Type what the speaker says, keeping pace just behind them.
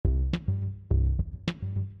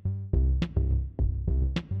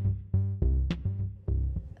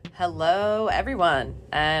Hello, everyone,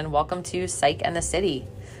 and welcome to Psych and the City.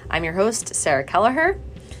 I'm your host, Sarah Kelleher.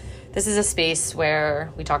 This is a space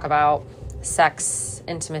where we talk about sex,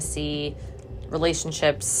 intimacy,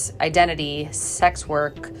 relationships, identity, sex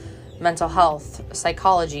work, mental health,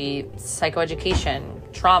 psychology,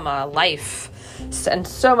 psychoeducation, trauma, life, and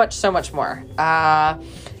so much more.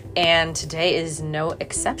 And today is no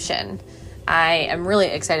exception. I am really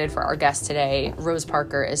excited for our guest today. Rose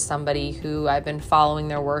Parker is somebody who I've been following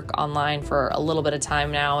their work online for a little bit of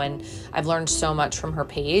time now, and I've learned so much from her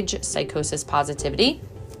page, Psychosis Positivity.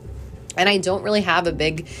 And I don't really have a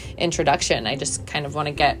big introduction. I just kind of want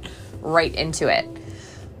to get right into it.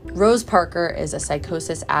 Rose Parker is a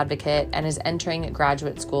psychosis advocate and is entering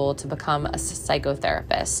graduate school to become a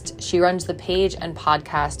psychotherapist. She runs the page and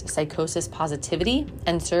podcast Psychosis Positivity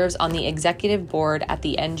and serves on the executive board at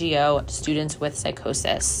the NGO Students with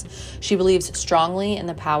Psychosis. She believes strongly in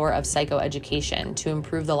the power of psychoeducation to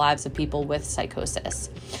improve the lives of people with psychosis.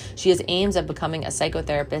 She has aims at becoming a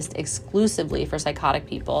psychotherapist exclusively for psychotic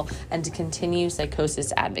people and to continue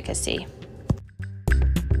psychosis advocacy.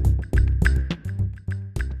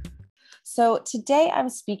 So today I'm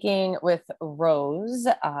speaking with Rose.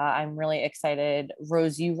 I'm really excited.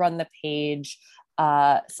 Rose, you run the page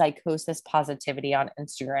Psychosis Positivity on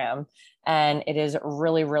Instagram, and it is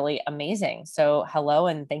really amazing. So hello,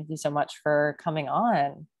 and thank you so much for coming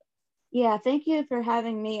on. Yeah, thank you for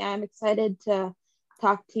having me. I'm excited to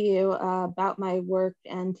talk to you about my work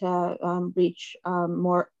and to reach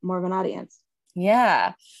more of an audience.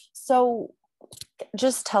 Yeah. So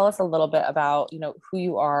just tell us a little bit about, who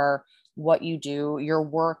you are, what you do, your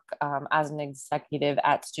work as an executive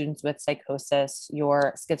at Students with Psychosis,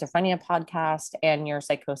 your schizophrenia podcast, and your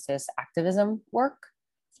psychosis activism work.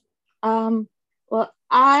 Well,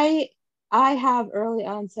 I have early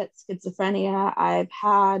onset schizophrenia. I've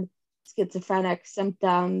had schizophrenic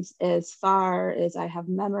symptoms as far as I have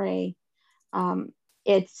memory.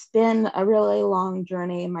 It's been a really long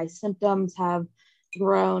journey. My symptoms have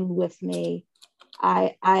grown with me.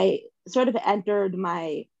 I sort of entered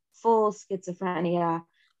my full schizophrenia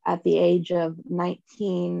at the age of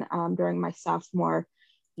 19 during my sophomore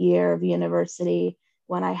year of university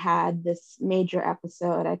when I had this major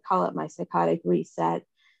episode. I call it my psychotic reset,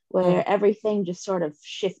 where everything just sort of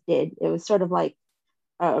shifted. It was sort of like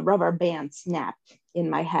a rubber band snapped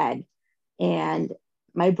in my head, and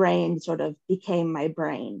my brain sort of became my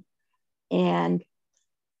brain. And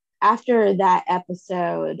after that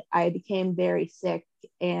episode, I became very sick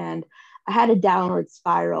and I had a downward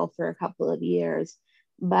spiral for a couple of years.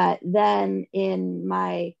 But then in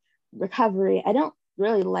my recovery, I don't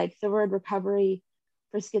really like the word recovery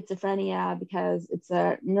for schizophrenia because it's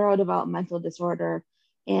a neurodevelopmental disorder.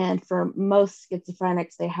 And for most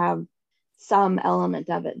schizophrenics, they have some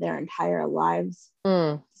element of it their entire lives.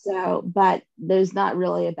 So, but there's not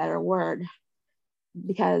really a better word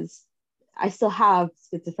because I still have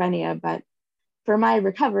schizophrenia, but for my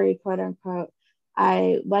recovery, quote unquote,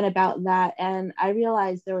 I went about that and I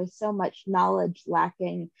realized there was so much knowledge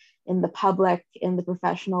lacking in the public, in the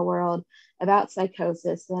professional world about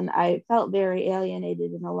psychosis. And I felt very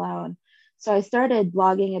alienated and alone. So I started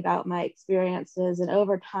blogging about my experiences. And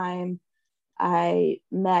over time, I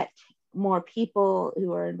met more people who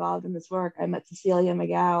were involved in this work. I met Cecilia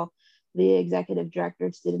McGow, the executive director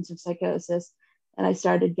of Students of Psychosis, and I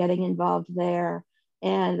started getting involved there.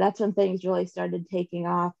 And that's when things really started taking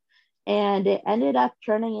off. And it ended up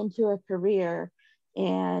turning into a career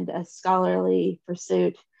and a scholarly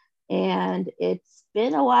pursuit. And it's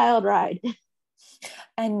been a wild ride.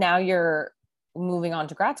 And now you're moving on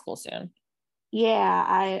to grad school soon.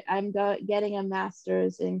 Yeah, I'm getting a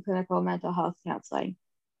master's in clinical mental health counseling.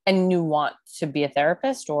 And you want to be a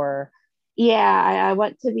therapist or? Yeah, I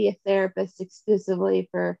want to be a therapist exclusively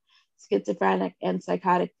for schizophrenic and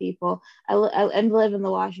psychotic people. I live in the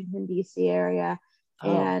Washington, D.C. area.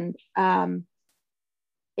 And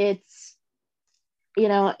it's,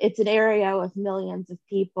 it's an area with millions of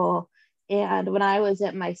people. And when I was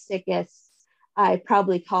at my sickest, I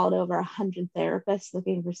probably called over 100 therapists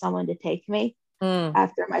looking for someone to take me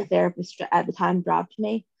after my therapist at the time dropped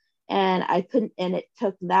me. And I couldn't, and it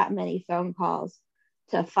took that many phone calls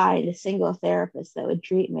to find a single therapist that would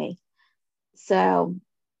treat me. So,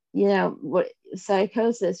 what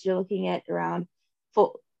psychosis, you're looking at around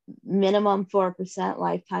minimum 4%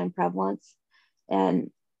 lifetime prevalence and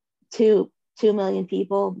 2 million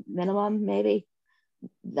people minimum, maybe.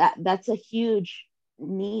 That's a huge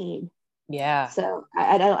need. Yeah. So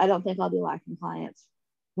I don't think I'll be lacking clients.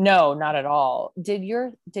 No, not at all. Did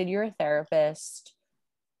your therapist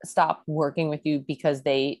stop working with you because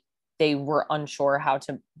they were unsure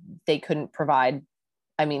they couldn't provide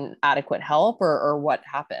adequate help, or what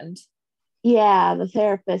happened? Yeah, the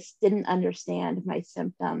therapist didn't understand my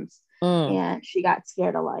symptoms Mm. and she got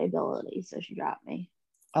scared of liability, so she dropped me.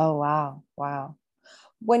 Oh, wow. Wow.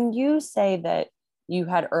 When you say that you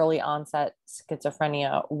had early onset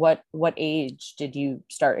schizophrenia, what age did you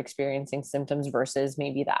start experiencing symptoms versus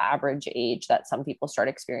maybe the average age that some people start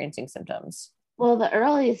experiencing symptoms? Well, the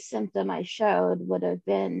earliest symptom I showed would have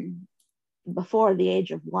been before the age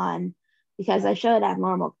of 1 because I showed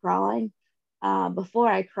abnormal crawling. Before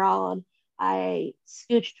I crawled, I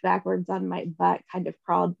scooched backwards on my butt, kind of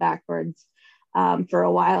crawled backwards for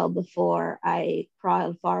a while before I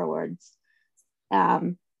crawled forwards.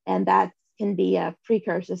 And that can be a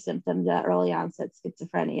precursor symptom to early onset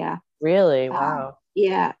schizophrenia. Really? Wow.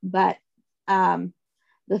 Yeah, but um,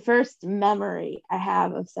 the first memory I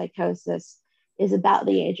have of psychosis is about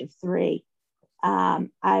the age of 3. I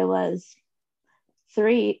was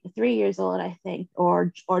three years old, I think,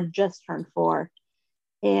 or just turned 4,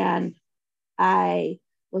 and I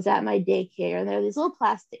was at my daycare, and there were these little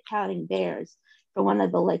plastic counting bears for one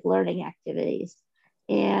of the like learning activities,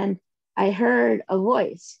 and I heard a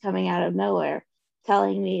voice coming out of nowhere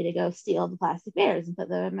telling me to go steal the plastic bears and put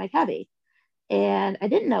them in my cubby. And I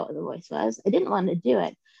didn't know what the voice was. I didn't want to do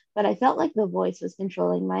it, but I felt like the voice was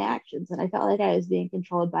controlling my actions and I felt like I was being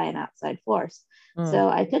controlled by an outside force. Mm. So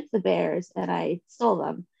I took the bears and I stole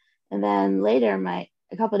them. And then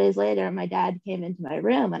a couple of days later, my dad came into my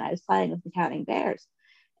room and I was playing with the counting bears.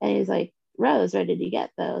 And he was like, Rose, where did you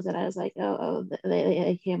get those? And I was like,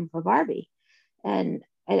 they came from Barbie. And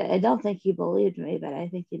I don't think he believed me, but I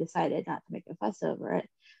think he decided not to make a fuss over it.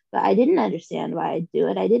 But I didn't understand why I'd do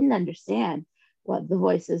it. I didn't understand what the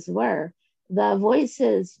voices were. The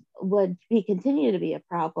voices would continue to be a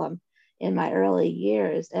problem in my early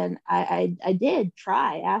years. And I did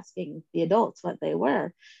try asking the adults what they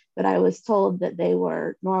were, but I was told that they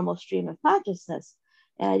were normal stream of consciousness.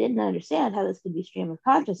 And I didn't understand how this could be stream of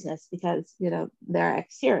consciousness because, they're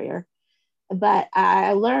exterior. But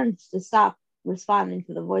I learned to stop responding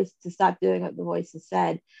to the voice, to stop doing what the voices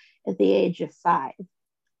said at the age of 5,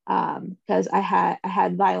 because I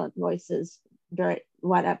had violent voices during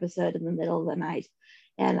one episode in the middle of the night,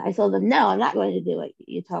 and I told them, "No, I'm not going to do what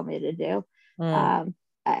you told me to do. Mm.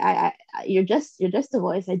 Um, you're just a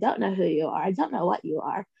voice. I don't know who you are. I don't know what you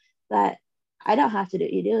are, but I don't have to do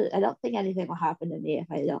what you do. I don't think anything will happen to me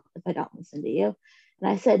if I don't listen to you." And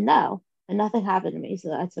I said no, and nothing happened to me. So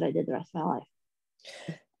that's what I did the rest of my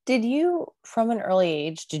life. Did you, from an early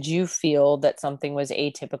age, did you feel that something was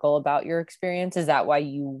atypical about your experience? Is that why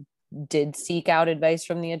you did seek out advice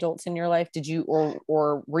from the adults in your life? Did you,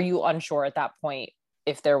 or were you unsure at that point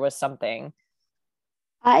if there was something?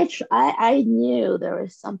 I knew there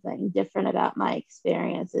was something different about my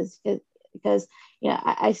experiences because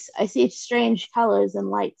I see strange colors and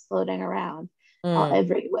lights floating around Mm.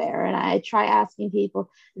 everywhere, and I try asking people,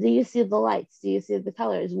 do you see the lights, do you see the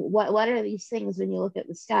colors, what are these things when you look at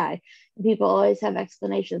the sky? And people always have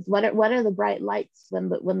explanations. What are the bright lights when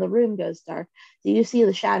the room goes dark? Do you see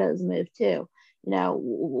the shadows move too?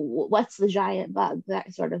 What's the giant bug,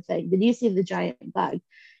 that sort of thing? Did you see the giant bug?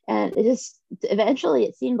 And it just eventually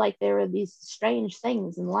it seemed like there were these strange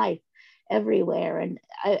things in life everywhere, and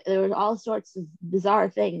there were all sorts of bizarre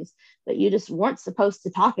things, but you just weren't supposed to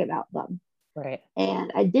talk about them. Right.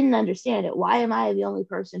 And I didn't understand it. Why am I the only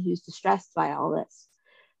person who's distressed by all this?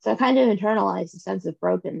 So I kind of internalized a sense of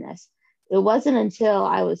brokenness. It wasn't until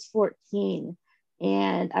I was 14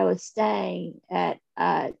 and I was staying at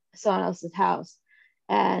someone else's house,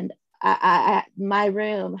 and my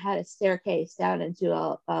room had a staircase down into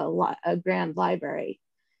a grand library,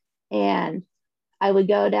 and I would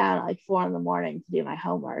go down at like 4 in the morning to do my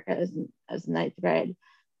homework. I was in ninth grade,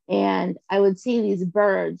 and I would see these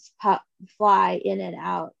birds fly in and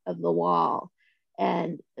out of the wall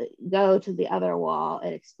and go to the other wall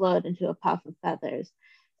and explode into a puff of feathers.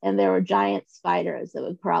 And there were giant spiders that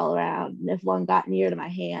would crawl around. And if one got near to my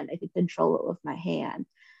hand, I could control it with my hand.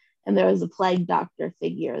 And there was a plague doctor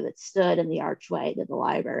figure that stood in the archway to the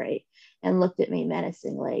library and looked at me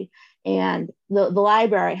menacingly. And the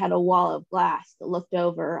library had a wall of glass that looked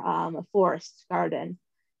over a forest garden.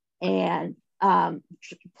 And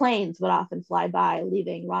planes would often fly by,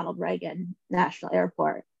 leaving Ronald Reagan National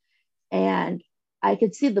Airport. And I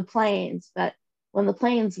could see the planes, but when the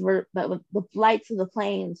lights of the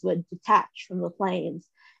planes would detach from the planes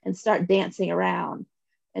and start dancing around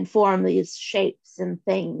and form these shapes and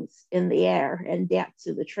things in the air and dance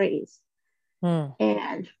through the trees. Mm.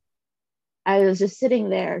 And I was just sitting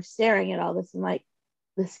there staring at all this and like,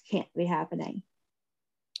 this can't be happening.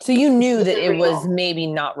 So you This knew that isn't it was real. maybe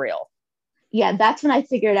not real. Yeah, that's when I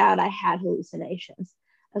figured out I had hallucinations.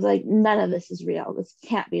 I was like, none of this is real. This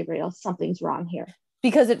can't be real. Something's wrong here.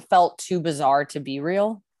 Because it felt too bizarre to be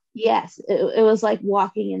real. Yes, it was like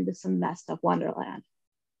walking into some messed up wonderland.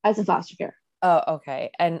 I was in foster care. Oh,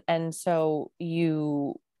 okay. And so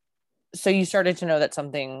you started to know that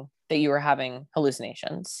something that you were having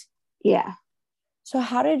hallucinations. Yeah. So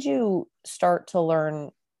how did you start to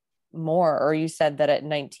learn more? Or you said that at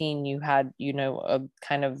 19 you had, a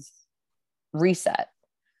kind of reset.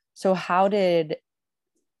 So how did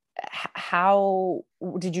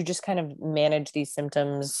you just kind of manage these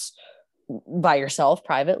symptoms by yourself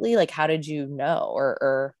privately? Like how did you know?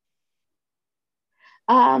 Or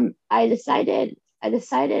I decided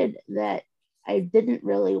that I didn't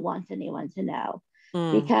really want anyone to know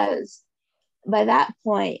mm, because by that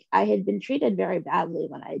point I had been treated very badly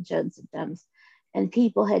when I had shown symptoms, and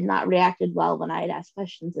people had not reacted well when I had asked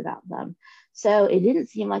questions about them. So it didn't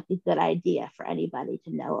seem like a good idea for anybody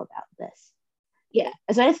to know about this. Yeah.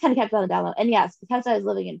 So I just kind of kept on the down low. And yes, because I was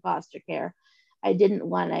living in foster care, I didn't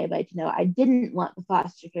want anybody to know. I didn't want the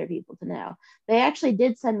foster care people to know. They actually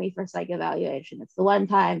did send me for psych evaluation. It's the one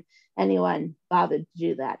time anyone bothered to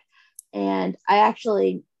do that. And I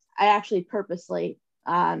actually purposely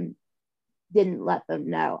didn't let them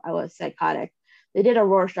know I was psychotic. They did a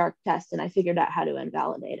Rorschach test, and I figured out how to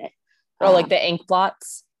invalidate it. like the ink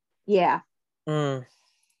blots? Yeah, Mm,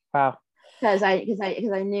 wow. because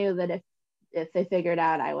I knew that if they figured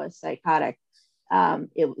out I was psychotic,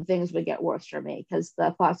 things would get worse for me because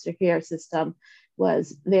the foster care system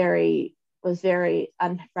was very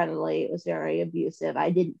unfriendly. It was very abusive. I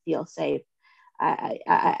didn't feel safe.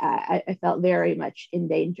 I felt very much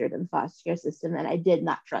endangered in the foster care system, and I did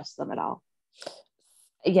not trust them at all.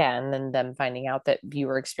 Yeah, and then them finding out that you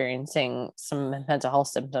were experiencing some mental health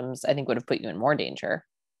symptoms, I think would have put you in more danger.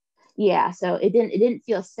 Yeah, so it didn't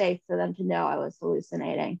feel safe for them to know I was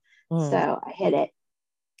hallucinating. So Mm. I hid it.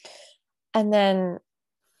 And then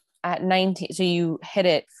at 19, so you hid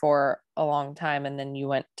it for a long time and then you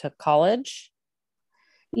went to college?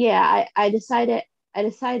 Yeah, I decided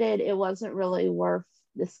it wasn't really worth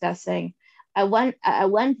discussing. At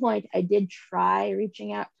one point I did try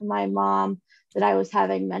reaching out to my mom that I was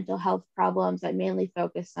having mental health problems. I mainly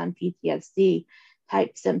focused on PTSD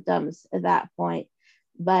type symptoms at that point,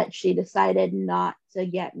 but she decided not to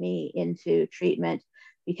get me into treatment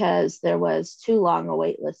because there was too long a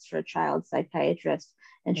wait list for a child psychiatrist,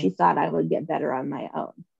 and she thought I would get better on my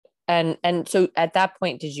own. And so at that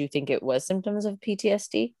point, did you think it was symptoms of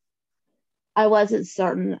PTSD? I wasn't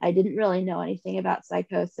certain. I didn't really know anything about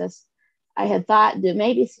psychosis. I had thought that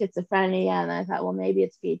maybe schizophrenia, and I thought, well, maybe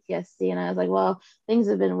it's PTSD. And I was like, well, things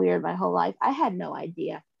have been weird my whole life. I had no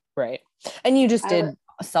idea. Right. And you just I was, did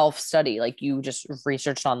self-study, like you just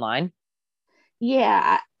researched online?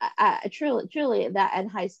 yeah, I truly that in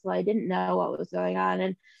high school, I didn't know what was going on.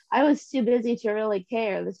 And I was too busy to really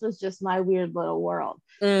care. This was just my weird little world.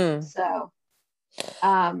 Mm. So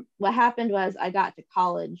what happened was I got to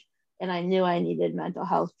college and I knew I needed mental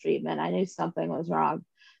health treatment. I knew something was wrong.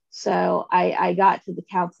 So I got to the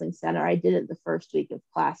counseling center. I did it the first week of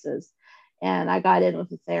classes, and I got in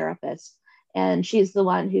with a therapist. And she's the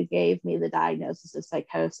one who gave me the diagnosis of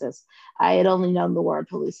psychosis. I had only known the word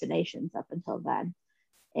hallucinations up until then.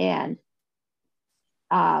 And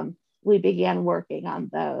we began working on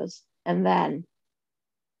those. And then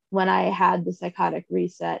when I had the psychotic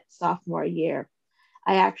reset sophomore year,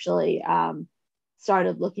 I actually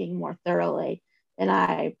started looking more thoroughly, and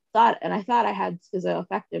I thought I had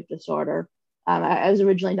schizoaffective disorder. I was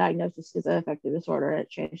originally diagnosed with schizoaffective disorder, and it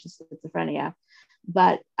changed to schizophrenia,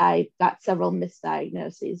 but I got several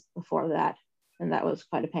misdiagnoses before that, and that was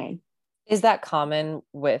quite a pain. Is that common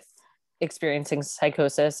with experiencing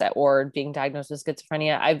psychosis or being diagnosed with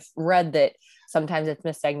schizophrenia? I've read that sometimes it's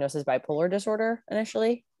misdiagnosed as bipolar disorder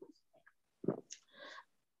initially.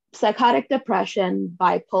 Psychotic depression,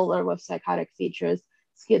 bipolar with psychotic features,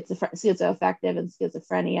 schizoaffective, and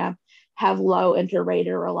schizophrenia have low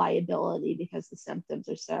inter-rater reliability because the symptoms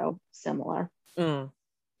are so similar. Mm.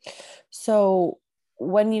 So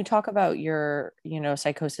when you talk about your,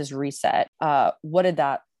 psychosis reset, what did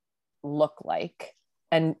that look like?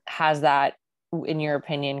 And has that, in your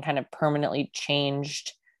opinion, kind of permanently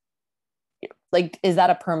changed? Like, is that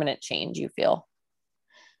a permanent change you feel?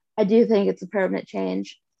 I do think it's a permanent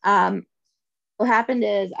change. What happened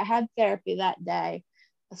is I had therapy that day.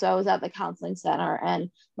 So I was at the counseling center, and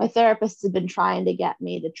my therapist had been trying to get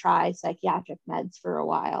me to try psychiatric meds for a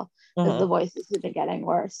while because the Mm-hmm. voices had been getting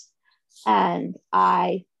worse. And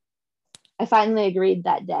I finally agreed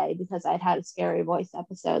that day because I'd had a scary voice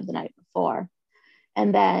episode the night before.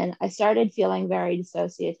 And then I started feeling very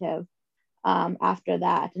dissociative. after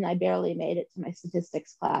that, and I barely made it to my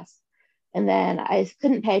statistics class. And then I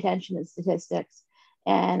couldn't pay attention to statistics,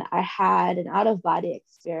 and I had an out of body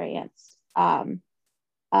experience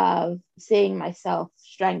of seeing myself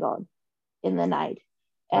strangled in the night.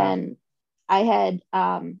 Wow. And I had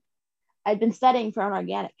I'd been studying for an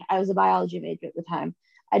organic. I was a biology major at the time.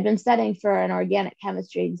 I'd been studying for an organic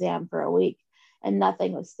chemistry exam for a week, and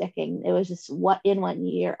nothing was sticking. It was just what in one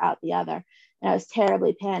year, out the other, and I was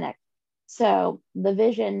terribly panicked. So the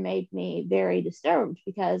vision made me very disturbed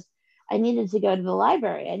because I needed to go to the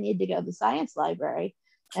library. I needed to go to the science library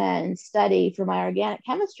and study for my organic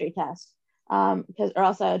chemistry test, because or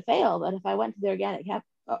else I would fail. But if I went to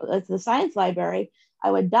the the science library,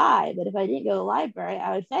 I would die. But if I didn't go to the library,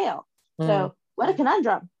 I would fail. Mm, So what a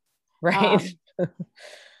conundrum. right.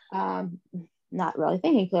 Um, um, Not really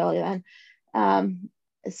thinking clearly then. Um,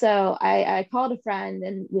 so I called a friend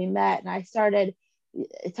and we met, and I started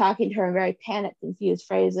talking to her in very panicked, confused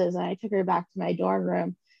phrases. And I took her back to my dorm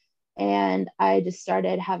room, and I just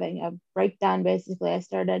started having a breakdown. Basically, I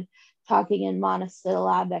started talking in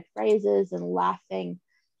monosyllabic phrases and laughing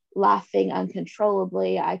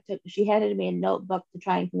uncontrollably. She handed me a notebook to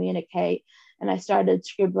try and communicate, and I started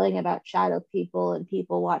scribbling about shadow people and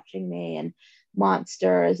people watching me and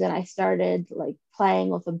monsters. And I started like playing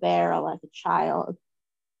with a bear like a child.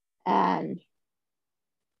 And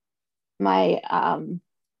my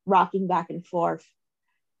rocking back and forth.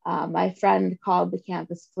 My friend called the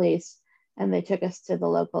campus police, and they took us to the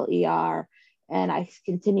local ER. And I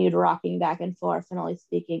continued rocking back and forth and only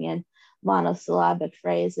speaking in monosyllabic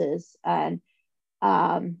phrases, and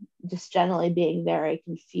just generally being very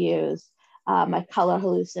confused. My color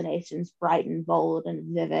hallucinations bright and bold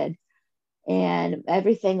and vivid, and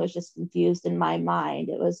everything was just confused in my mind.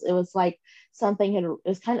 It was like something had, it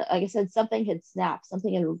was kind of like I said, something had snapped,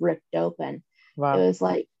 something had ripped open. It Wow. was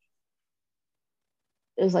like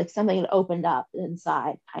it was like something had opened up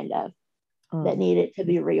inside, kind of, that Mm. needed to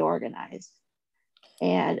be reorganized.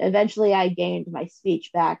 And eventually I gained my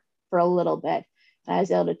speech back for a little bit. I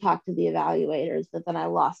was able to talk to the evaluators, but then I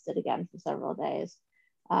lost it again for several days,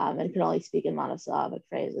 and could only speak in monosyllabic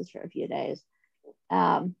phrases for a few days.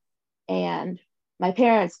 Um, and my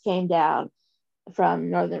parents came down from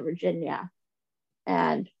Northern Virginia,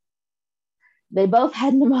 and they both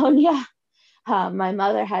had pneumonia. My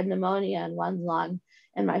mother had pneumonia in one lung,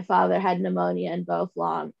 and my father had pneumonia in both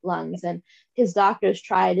lungs. And his doctors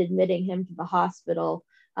tried admitting him to the hospital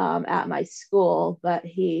at my school, but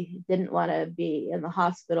he didn't want to be in the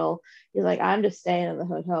hospital. He's like, I'm just staying in the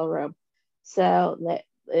hotel room. So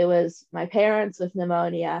it was my parents with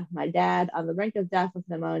pneumonia, my dad on the brink of death with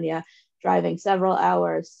pneumonia, driving several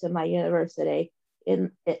hours to my university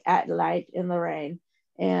at night in the rain,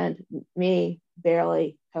 and me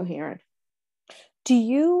barely coherent. Do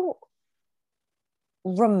you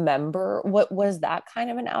remember what was that kind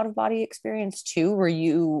of an out of body experience too? Were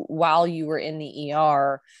you, while you were in the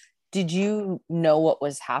ER, did you know what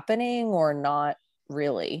was happening or not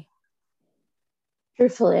really?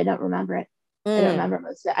 Truthfully, I don't remember it. I don't Mm. remember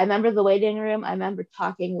most of it. I remember the waiting room. I remember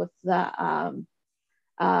talking with the um,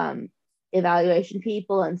 evaluation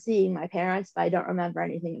people and seeing my parents, but I don't remember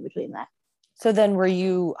anything in between that. So then were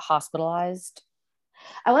you hospitalized?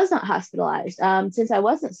 I was not hospitalized. Since I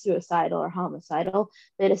wasn't suicidal or homicidal,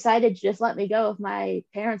 they decided to just let me go if my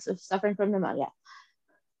parents were suffering from pneumonia.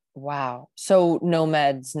 Wow. So no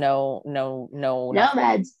meds, no, No nothing.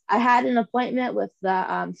 meds. I had an appointment with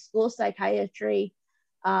the school psychiatry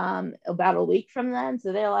about a week from then.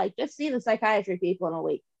 So they're like, just see the psychiatry people in a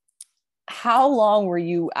week. How long were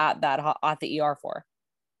you at at the ER for?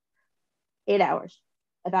 8 hours,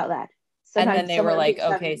 about that. And then Sometimes they were somewhere like, between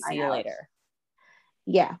seven okay, and see nine you hours. later.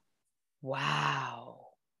 Yeah. Wow.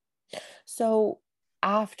 So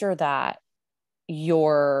after that,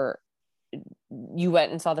 your you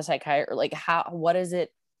went and saw the psychiatrist. Like, what is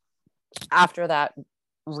it after that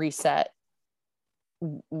reset?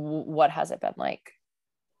 What has it been like?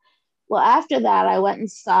 Well, after that, I went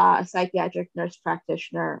and saw a psychiatric nurse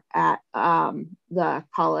practitioner at the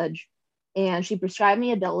college, and she prescribed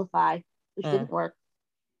me Abilify, which Mm. didn't work.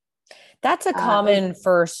 That's a It, common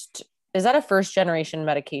first, is that a first generation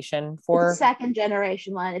medication it's a for? second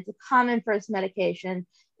generation one. It's a common first medication.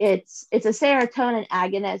 It's a serotonin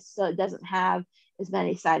agonist, so it doesn't have as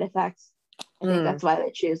many side effects. I think Mm, that's why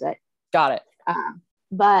they choose it. got it.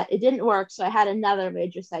 But it didn't work, so I had another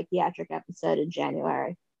major psychiatric episode in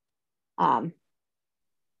January. Um,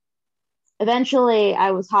 Eventually,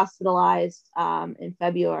 I was hospitalized in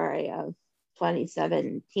February of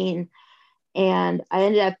 2017, and I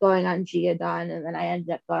ended up going on Geodon, and then I ended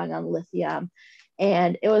up going on lithium.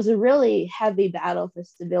 And it was a really heavy battle for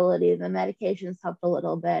stability. The medications helped a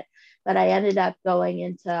little bit, but I ended up going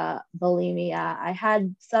into bulimia. I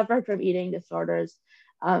had suffered from eating disorders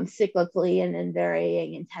cyclically and in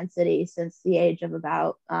varying intensity since the age of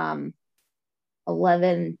about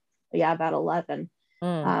 11. Yeah, about 11.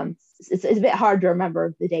 Mm. It's a bit hard to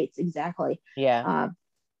remember the dates exactly. Yeah.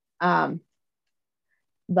 Um,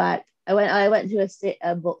 but I went to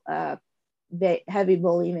a heavy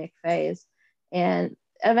bulimic phase, and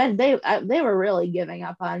they were really giving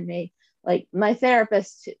up on me. Like my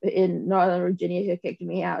therapist in Northern Virginia who kicked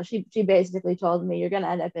me out, she basically told me you're gonna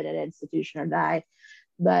end up in an institution or die.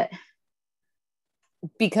 But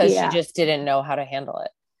Because she yeah, just didn't know how to handle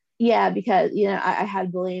it. yeah, because I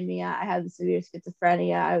had bulimia, I had the severe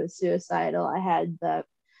schizophrenia, I was suicidal, I had the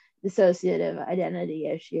dissociative identity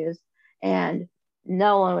issues, and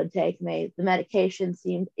no one would take me. The medication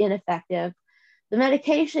seemed ineffective. The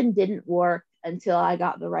medication didn't work until I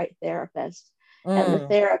got the right therapist. And the Mm.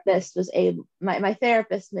 therapist was able, my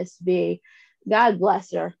therapist, Miss B, God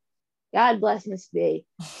bless her. God bless Miss B.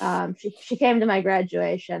 She came to my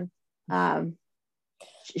graduation.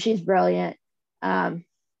 She's brilliant. Um,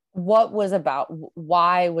 What was about,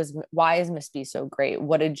 why is Miss B so great?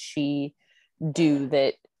 What did she do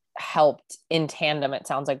that helped in tandem, it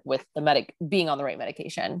sounds like, with the being on the right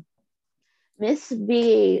medication? Miss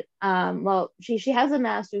B, well, she has a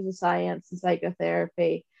master's of science in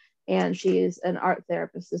psychotherapy, and she's an art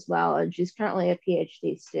therapist as well, and she's currently a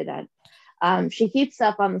PhD student. She keeps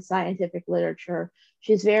up on the scientific literature.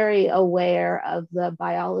 She's very aware of the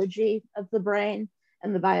biology of the brain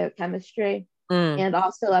and the biochemistry, Mm. and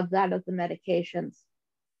also of that of the medications.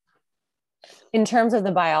 In terms of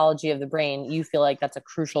the biology of the brain, you feel like that's a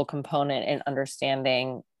crucial component in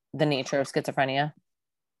understanding the nature of schizophrenia?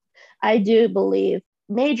 I do believe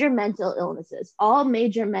major mental illnesses, all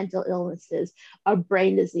major mental illnesses are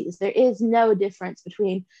brain disease. There is no difference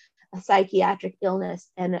between a psychiatric illness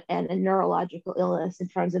and a neurological illness in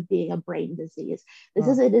terms of being a brain disease. This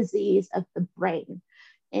is a disease of the brain.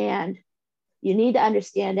 And you need to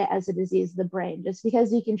understand it as a disease of the brain. Just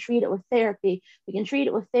because you can treat it with therapy, we can treat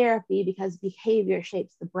it with therapy because behavior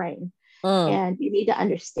shapes the brain. Mm. And you need to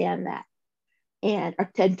understand that. And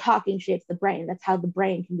talking shapes the brain. That's how the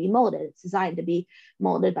brain can be molded. It's designed to be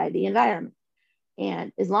molded by the environment.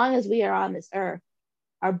 And as long as we are on this earth,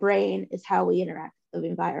 our brain is how we interact with the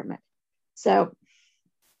environment. So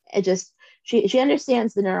it just she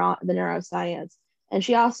understands the neuroscience, and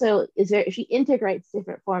she also she integrates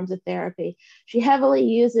different forms of therapy. She heavily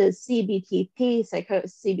uses CBT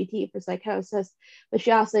for psychosis, but she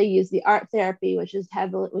also used the art therapy, which is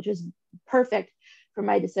perfect for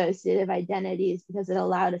my dissociative identities because it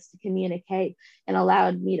allowed us to communicate and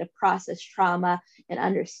allowed me to process trauma and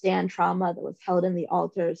understand trauma that was held in the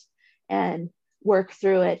alters and work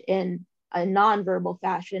through it in a nonverbal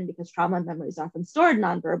fashion because trauma memory is often stored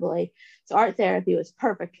nonverbally. So art therapy was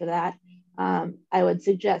perfect for that. I would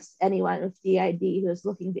suggest anyone with DID who is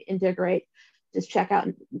looking to integrate, just check out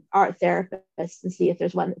art therapists and see if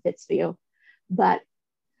there's one that fits for you. But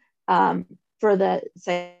for the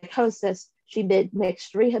psychosis, she did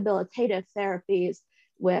mixed rehabilitative therapies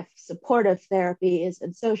with supportive therapies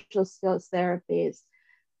and social skills therapies,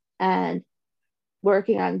 and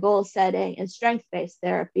working on goal setting and strength-based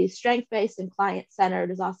therapy. Strength-based and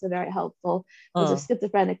client-centered is also very helpful because with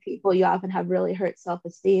schizophrenic people, you often have really hurt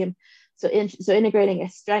self-esteem. So integrating a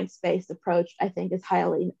strengths-based approach, I think,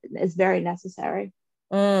 is very necessary.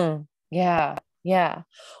 Yeah, yeah.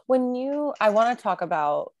 I want to talk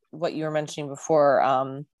about what you were mentioning before,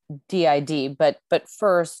 DID, but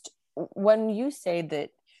first, when you say that,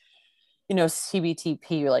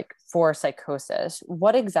 CBTP, like for psychosis,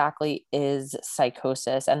 what exactly is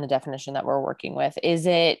psychosis and the definition that we're working with? Is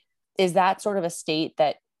that sort of a state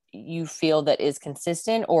that you feel that is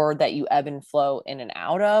consistent or that you ebb and flow in and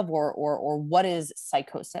out of, or what is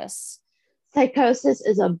psychosis? Psychosis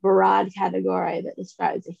is a broad category that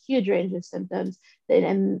describes a huge range of symptoms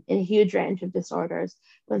in a huge range of disorders.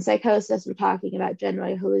 When psychosis, we're talking about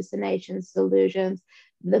generally hallucinations, delusions,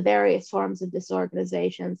 the various forms of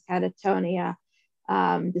disorganizations, catatonia,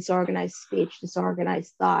 disorganized speech,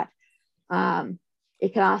 disorganized thought.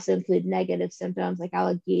 It can also include negative symptoms like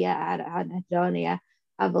alagia, anhedonia,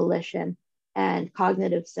 avolition, and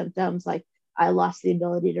cognitive symptoms like I lost the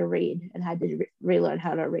ability to read and had to relearn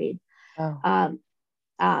how to read. Oh.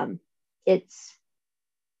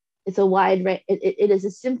 It's a wide range. It is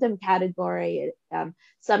a symptom category.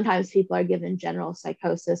 Sometimes people are given general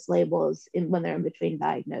psychosis labels when they're in between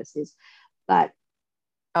diagnoses, but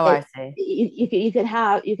I see. You can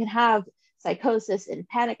have psychosis in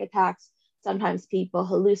panic attacks, Sometimes people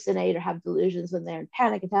hallucinate or have delusions when they're in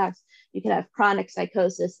panic attacks. You can have chronic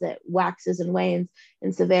psychosis that waxes and wanes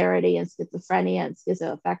in severity and schizophrenia and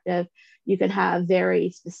schizoaffective. You can have very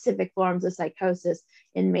specific forms of psychosis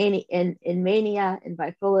in mania, in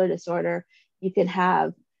bipolar disorder. You can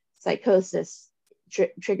have psychosis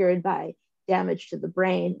triggered by damage to the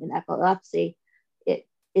brain in epilepsy.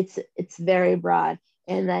 It's very broad.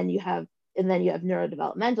 And then you have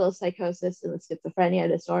neurodevelopmental psychosis in the schizophrenia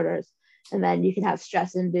disorders. And then you can have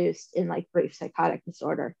stress induced in like brief psychotic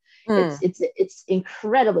disorder. It's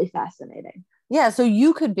incredibly fascinating. Yeah, so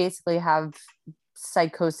you could basically have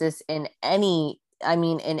psychosis in any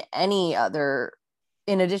other,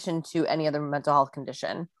 in addition to any other mental health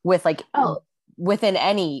condition, with like within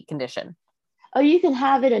any condition. Oh, you can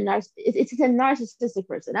have it in it's a narcissistic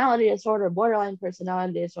personality disorder, borderline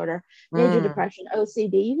personality disorder, major depression,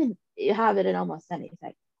 OCD. You have it in almost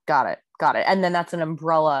anything. Got it. And then that's an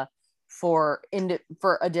umbrella for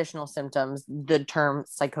additional symptoms. The term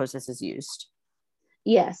psychosis is used.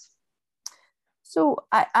 Yes. So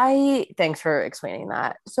I thanks for explaining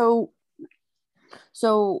that. So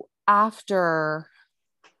after,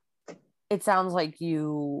 it sounds like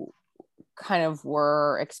you kind of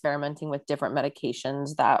were experimenting with different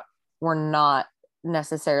medications that were not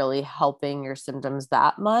necessarily helping your symptoms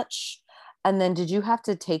that much. And then did you have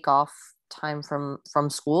to take off time from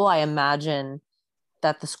school? I imagine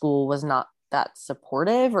that the school was not that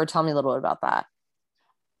supportive, or tell me a little bit about that.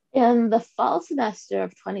 In the fall semester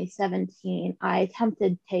of 2017, I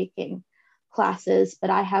attempted taking classes, but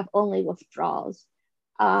I have only withdrawals.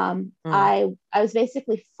 I was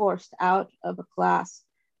basically forced out of a class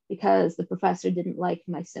because the professor didn't like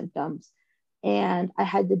my symptoms. And I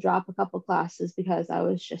had to drop a couple classes because I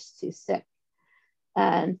was just too sick.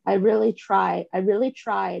 And I really tried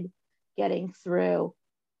getting through.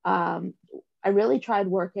 I really tried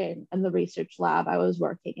working in the research lab I was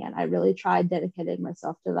working in. I really tried dedicating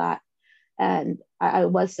myself to that. And I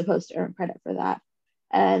was supposed to earn credit for that.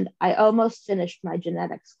 And I almost finished my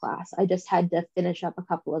genetics class. I just had to finish up a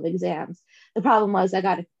couple of exams. The problem was I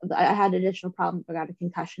had additional problems. I got a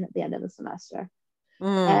concussion at the end of the semester.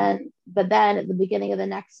 But then at the beginning of the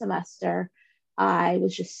next semester, I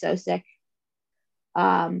was just so sick.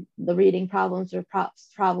 The reading problems were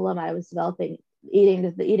problem. I was developing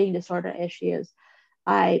the eating disorder issues.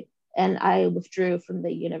 I withdrew from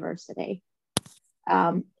the university.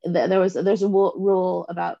 There's a rule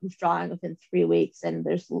about withdrawing within 3 weeks, and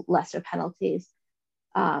there's lesser penalties.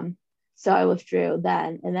 So I withdrew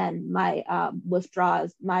then, and then my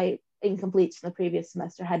my incompletes from the previous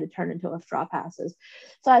semester had to turn into withdrawal passes.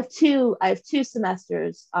 So I have two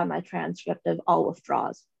semesters on my transcript of all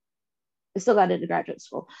withdrawals. I still got into graduate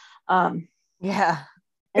school. Yeah.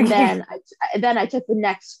 And then I took the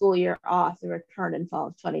next school year off and returned in fall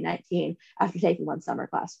of 2019 after taking one summer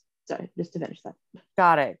class. Sorry, just to finish that.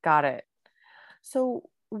 Got it. So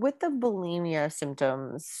with the bulimia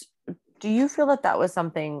symptoms, do you feel that was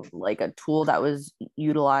something like a tool that was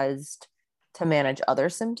utilized to manage other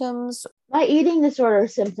symptoms? My eating disorder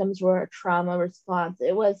symptoms were a trauma response.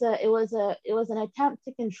 It was an attempt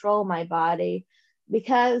to control my body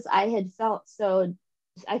because I felt so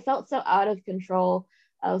out of control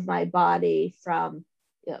of my body from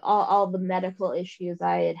all the medical issues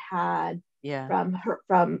I had,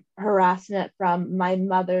 from harassment, from my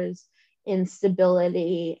mother's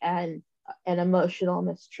instability and emotional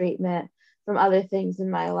mistreatment, from other things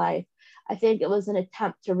in my life. I think it was an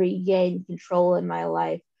attempt to regain control in my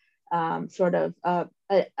life, sort of an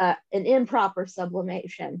improper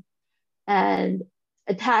sublimation, and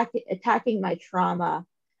attacking my trauma.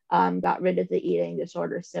 Got rid of the eating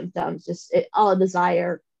disorder symptoms, all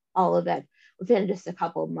desire, all of it within just a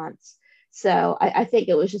couple of months. So I think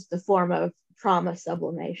it was just a form of trauma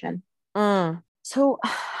sublimation. So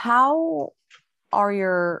how are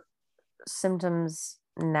your symptoms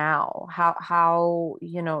now? How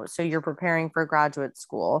so you're preparing for graduate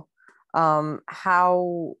school.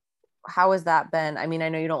 How has that been? I mean, I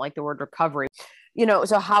know you don't like the word recovery,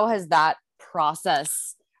 so how has that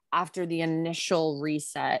process after the initial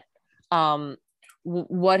reset,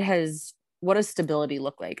 what does stability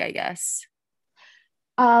look like, I guess?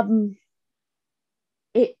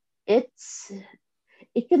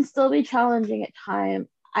 It can still be challenging at times.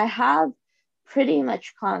 I have pretty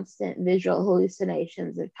much constant visual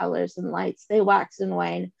hallucinations of colors and lights. They wax and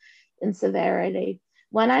wane in severity.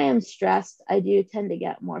 When I am stressed, I do tend to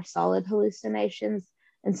get more solid hallucinations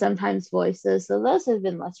and sometimes voices. So those have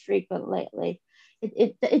been less frequent lately.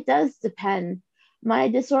 It does depend. My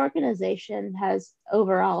disorganization has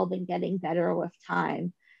overall been getting better with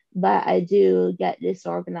time, but I do get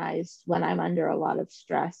disorganized when I'm under a lot of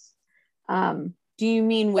stress. Do you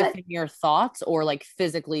mean But within your thoughts, or like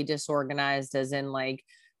physically disorganized, as in like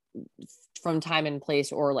from time and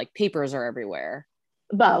place, or like papers are everywhere?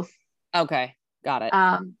 both. Okay, got it.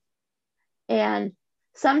 Um, and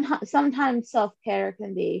sometimes self-care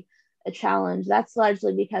can be a challenge. That's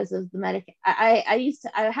largely because of the medic. I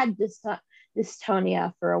had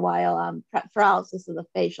dystonia for a while, paralysis of the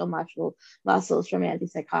facial muscles from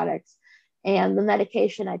antipsychotics, and the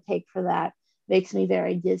medication I take for that makes me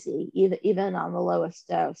very dizzy, even on the lowest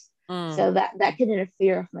dose. Mm. So that can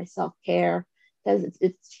interfere with my self-care because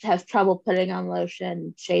it has trouble putting on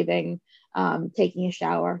lotion, shaving, taking a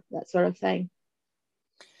shower, that sort of thing.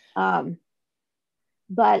 Um,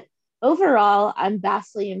 but overall, I'm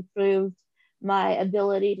vastly improved. My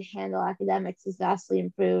ability to handle academics is vastly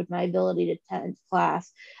improved. My ability to attend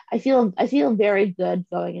class. I feel very good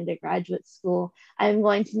going into graduate school. I'm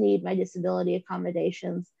going to need my disability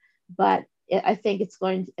accommodations, but I think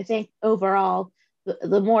overall,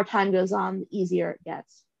 the more time goes on, the easier it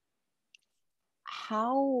gets.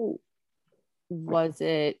 How was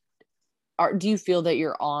it? Do you feel that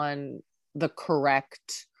you're on the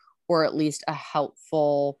correct, or at least a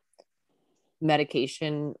helpful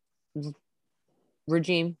medication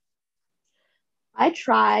regime? I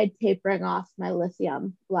tried tapering off my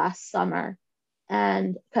lithium last summer,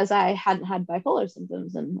 and because I hadn't had bipolar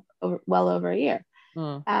symptoms in well over a year,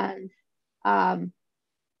 Mm. and um,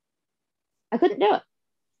 I couldn't do it.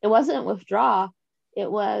 It wasn't withdrawal; it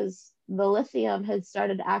was the lithium had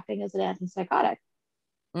started acting as an antipsychotic,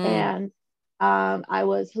 Mm. and I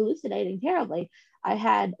was hallucinating terribly. I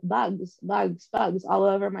had bugs all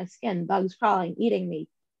over my skin, bugs crawling, eating me,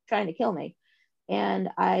 trying to kill me, and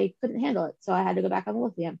I couldn't handle it, so I had to go back on the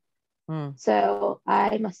lithium. Mm. So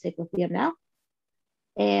I must take lithium now.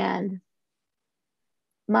 And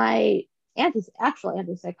my actual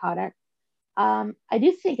antipsychotic, I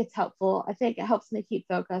do think it's helpful. I think it helps me keep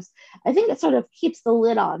focused. I think it sort of keeps the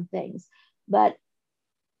lid on things, but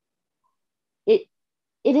it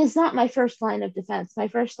it is not my first line of defense. My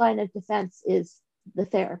first line of defense is the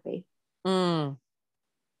therapy. Mm.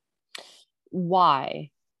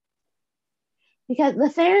 Why? Because the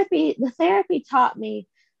therapy taught me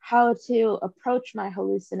how to approach my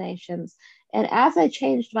hallucinations, and as I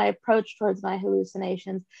changed my approach towards my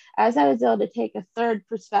hallucinations, as I was able to take a third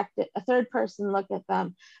person look at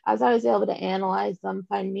them, as I was able to analyze them,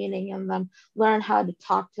 find meaning in them, learn how to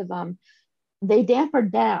talk to them, they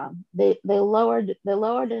dampered down, they lowered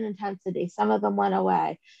in intensity, some of them went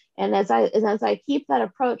away. And as I keep that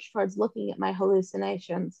approach towards looking at my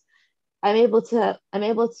hallucinations, I'm able to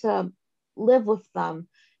live with them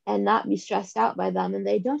and not be stressed out by them, and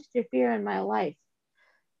they don't interfere in my life.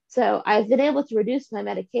 So I've been able to reduce my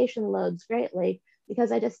medication loads greatly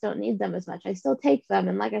because I just don't need them as much. I still take them,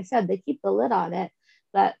 and like I said, they keep the lid on it,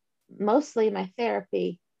 but mostly my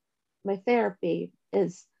therapy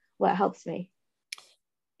is what helps me.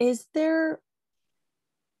 Is there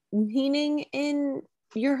meaning in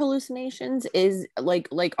your hallucinations? Is like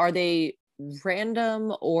are they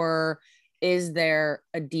random, or is there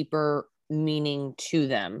a deeper meaning to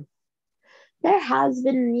them? There has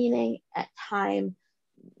been meaning at time.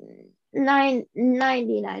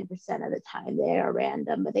 99% of the time they are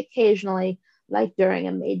random, but occasionally, like during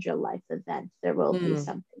a major life event, there will be Mm.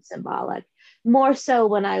 something symbolic. More so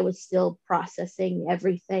when I was still processing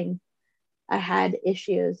everything. I had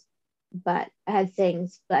issues, but I had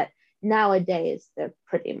things, but nowadays they're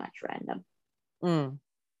pretty much random. Mm.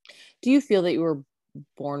 Do you feel that you were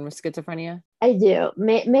born with schizophrenia? I do.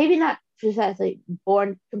 Maybe not precisely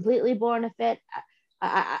completely born with it.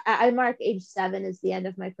 I mark age 7 as the end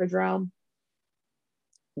of my prodrome.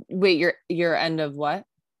 Wait, your end of what?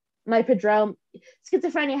 My prodrome,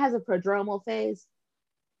 schizophrenia has a prodromal phase.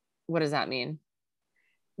 What does that mean?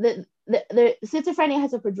 The schizophrenia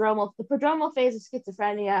has the prodromal phase of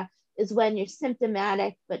schizophrenia is when you're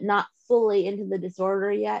symptomatic but not fully into the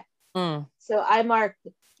disorder yet. Mm. So I mark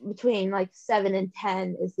between like 7 and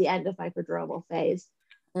 10 is the end of my prodromal phase.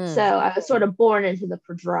 So Mm. I was sort of born into the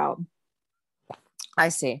prodrome. I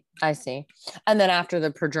see. I see. And then after the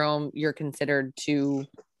prodrome, you're considered to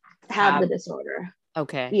Have have. the disorder.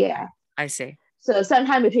 Okay. Yeah. I see. So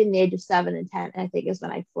sometime between the age of 7 and 10, I think, is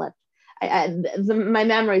when I flipped. My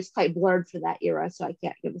memory is quite blurred for that era, so I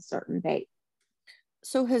can't give a certain date.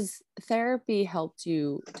 So has therapy helped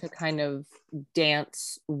you to kind of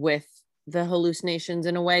dance with the hallucinations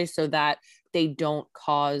in a way so that they don't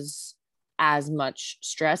cause as much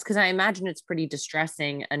stress? Because I imagine it's pretty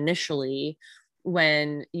distressing initially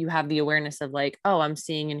when you have the awareness of like, oh, I'm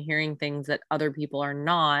seeing and hearing things that other people are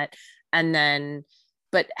not. And then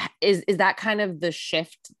but is that kind of the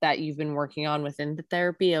shift that you've been working on within the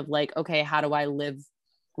therapy of like, okay, how do I live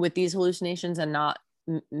with these hallucinations and not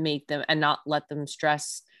make them and not let them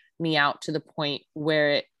stress me out to the point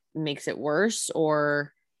where it makes it worse?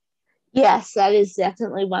 Or Yes, that is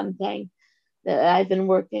definitely one thing that I've been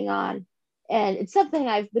working on. And it's something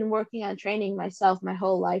I've been working on training myself my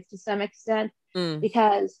whole life to some extent, mm,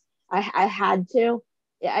 because I had to.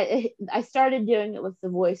 I started doing it with the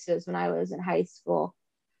voices when I was in high school,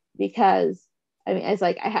 because I mean, it's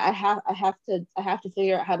like I have to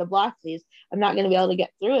figure out how to block these. I'm not going to be able to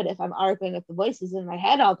get through it if I'm arguing with the voices in my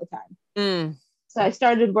head all the time. mm, So I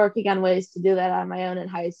started working on ways to do that on my own in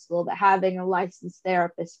high school, but having a licensed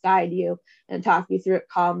therapist guide you and talk you through it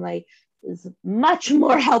calmly is much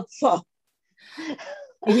more helpful.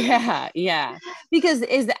 yeah, because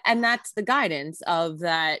and that's the guidance of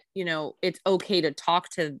that, it's okay to talk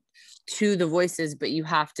to the voices, but you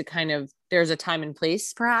have to kind of, there's a time and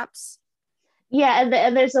place perhaps. Yeah,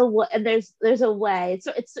 and there's a way.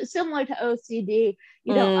 So it's similar to OCD.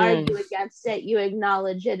 You don't Mm, argue against it, you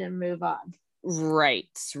acknowledge it and move on. right,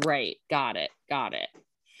 right, got it.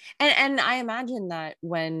 And I imagine that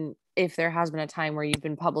when, if there has been a time where you've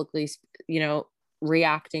been publicly,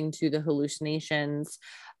 reacting to the hallucinations,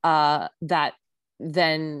 that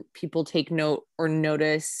then people take note or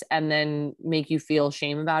notice and then make you feel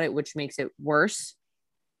shame about it, which makes it worse.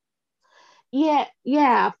 Yeah,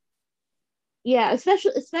 yeah, yeah.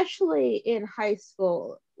 Especially in high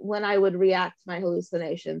school, when I would react to my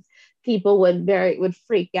hallucinations, people would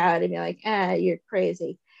freak out and be like, you're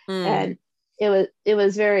crazy." Mm, And it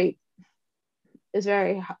was very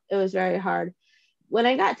hard. When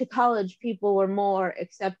I got to college, people were more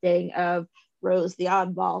accepting of Rose the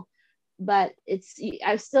oddball, but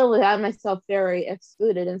I still found myself very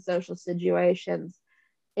excluded in social situations.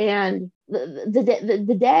 And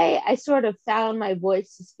the day I sort of found my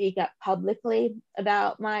voice to speak up publicly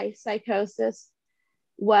about my psychosis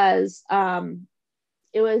was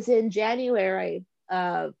it was in January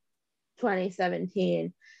of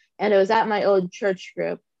 2017, and it was at my old church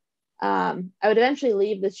group. I would eventually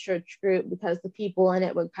leave this church group because the people in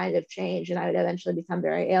it would kind of change and I would eventually become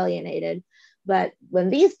very alienated. But when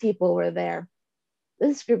these people were there,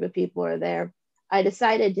 this group of people were there, I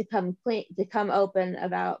decided to come open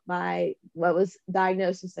about my what was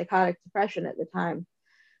diagnosed with psychotic depression at the time,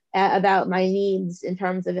 about my needs in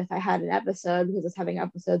terms of if I had an episode, because I was having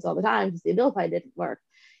episodes all the time because the Abilify didn't work.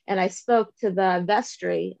 And I spoke to the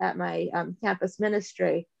vestry at my campus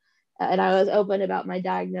ministry, and I was open about my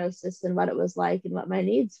diagnosis and what it was like and what my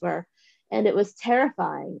needs were. And it was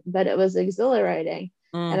terrifying, but it was exhilarating.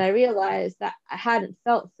 And mm. I realized that I hadn't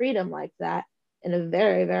felt freedom like that in a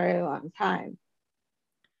very, very long time.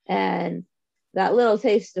 And that little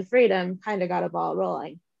taste of freedom kind of got a ball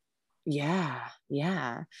rolling. Yeah.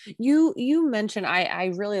 You mentioned,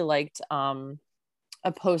 I really liked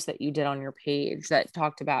a post that you did on your page that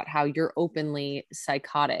talked about how you're openly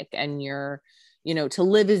psychotic and you're, to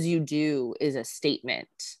live as you do is a statement.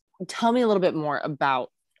 Tell me a little bit more about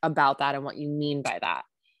that and what you mean by that.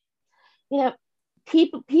 You know,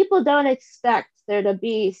 people don't expect there to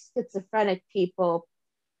be schizophrenic people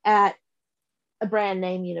at a brand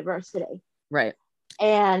name university. Right.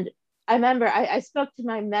 And I remember I spoke to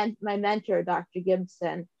my mentor, Dr.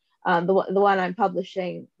 Gibson, the one I'm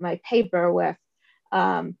publishing my paper with.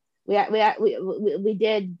 We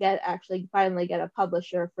did finally get a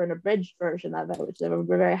publisher for an abridged version of it, which we're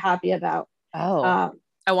very happy about. Oh,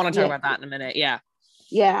 I want to talk Yeah, about that in a minute. Yeah.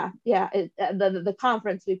 yeah. The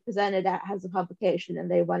conference we presented at has a publication, and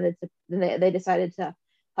they decided to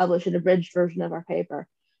publish an abridged version of our paper.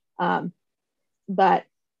 But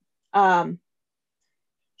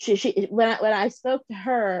she when I spoke to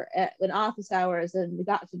her in office hours and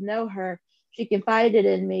got to know her, she confided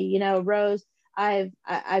in me, Rose, I've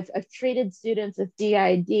treated students with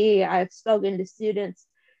DID. I've spoken to students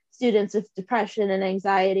with depression and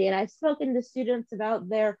anxiety, and I've spoken to students about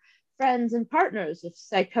their friends and partners with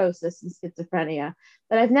psychosis and schizophrenia,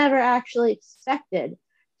 but I've never actually expected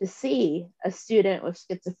to see a student with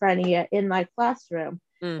schizophrenia in my classroom.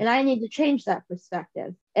 Mm. And I need to change that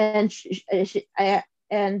perspective. And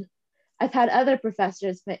I've had other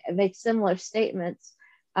professors make similar statements.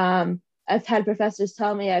 I've had professors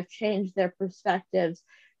tell me I've changed their perspectives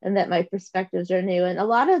and that my perspectives are new. And a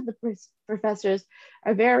lot of the professors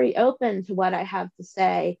are very open to what I have to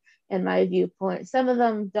say and my viewpoint. Some of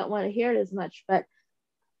them don't want to hear it as much, but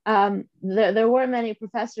there were many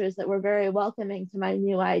professors that were very welcoming to my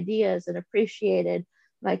new ideas and appreciated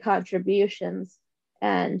my contributions.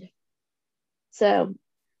 And so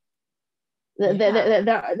Yeah.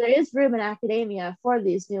 There is room in academia for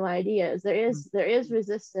these new ideas. There is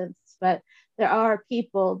resistance, but there are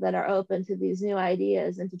people that are open to these new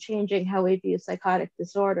ideas and to changing how we view psychotic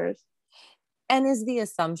disorders. And is the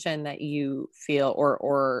assumption that you feel,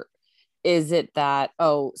 or is it that,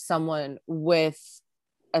 oh, someone with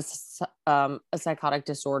a psychotic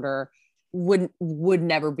disorder would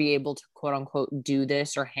never be able to quote unquote do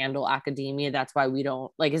this or handle academia? That's why we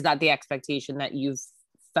don't like, is that the expectation that you've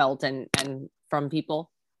felt and from people?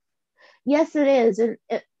 Yes, it is, and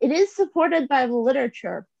it is supported by the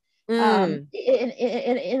literature. Mm.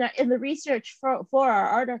 In the research for our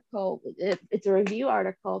article, it's a review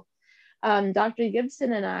article. Dr.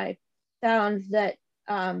 Gibson and I found that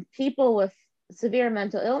people with severe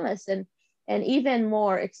mental illness and even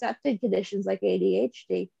more accepted conditions like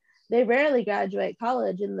ADHD, they rarely graduate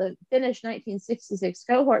college. In the Finnish 1966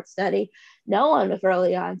 cohort study, no one with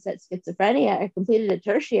early onset schizophrenia completed a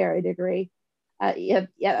tertiary degree at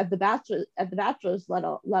the bachelor's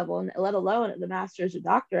level, let alone at the master's or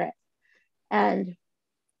doctorate. And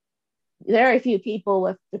very few people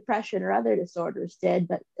with depression or other disorders did,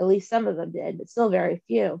 but at least some of them did, but still very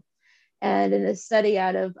few. And in a study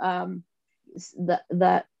out of some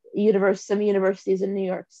universities in New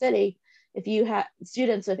York City, if you had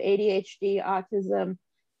students with ADHD, autism,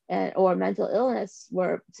 or mental illness,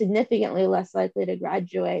 were significantly less likely to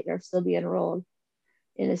graduate or still be enrolled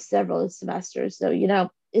in several semesters. So,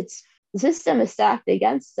 it's the system is stacked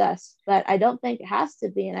against us, but I don't think it has to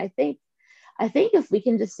be. And I think if we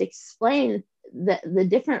can just explain the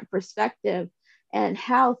different perspective and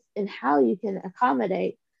how you can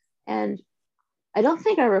accommodate, and I don't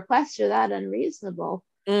think our requests are that unreasonable.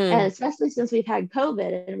 And especially since we've had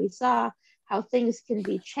COVID and we saw how things can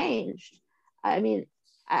be changed. I mean,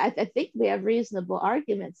 I think we have reasonable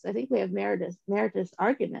arguments. I think we have meritorious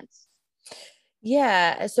arguments.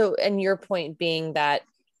 Yeah. So, and your point being that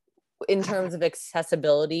in terms of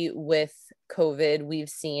accessibility with COVID, we've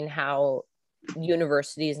seen how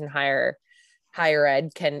universities and higher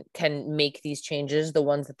ed can make these changes, the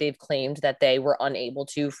ones that they've claimed that they were unable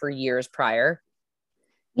to for years prior.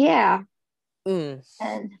 Yeah. Mm.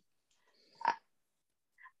 And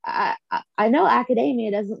I know academia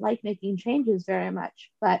doesn't like making changes very much,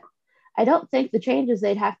 but I don't think the changes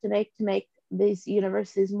they'd have to make these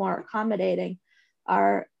universities more accommodating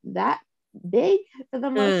are that big for the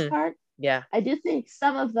most part. Yeah. I do think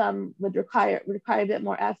some of them would require a bit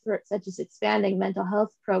more effort, such as expanding mental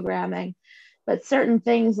health programming, but certain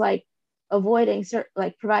things like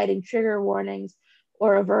like providing trigger warnings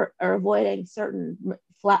or avoiding certain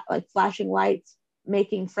like flashing lights,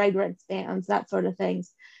 making fragrance bans, that sort of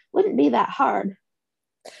things wouldn't be that hard.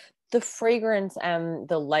 The fragrance and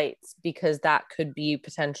the lights, because that could be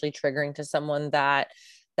potentially triggering to someone that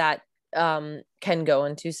can go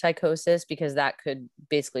into psychosis, because that could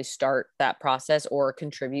basically start that process or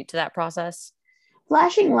contribute to that process.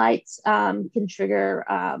 Flashing lights can trigger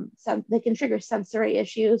sensory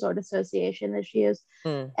issues or dissociation issues,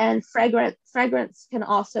 and fragrance can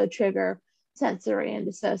also trigger sensory and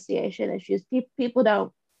dissociation issues. People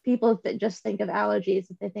that just think of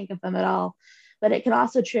allergies if they think of them at all, but it can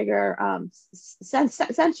also trigger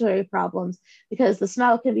sensory problems because the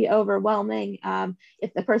smell can be overwhelming.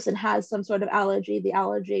 If the person has some sort of allergy, the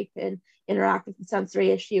allergy can interact with the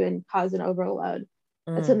sensory issue and cause an overload.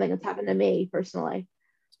 That's something that's happened to me personally.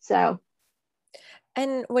 So,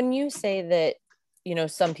 and when you say that,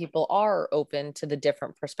 some people are open to the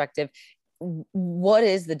different perspective, what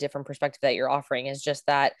is the different perspective that you're offering? Is just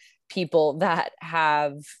that people that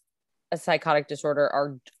have a psychotic disorder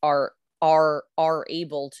are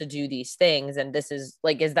able to do these things, and this is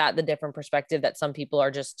like, is that the different perspective that some people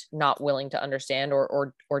are just not willing to understand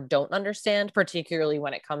or don't understand, particularly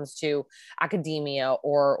when it comes to academia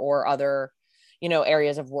or other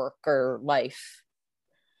areas of work or life?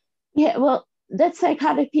 Yeah, well, that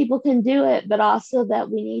psychotic people can do it, but also that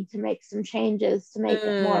we need to make some changes to make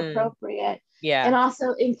it more appropriate. Yeah. And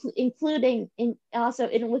also within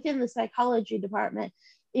the psychology department,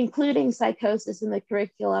 including psychosis in the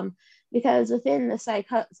curriculum, because within a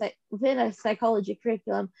psychology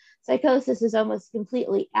curriculum, psychosis is almost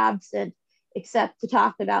completely absent, except to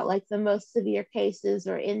talk about like the most severe cases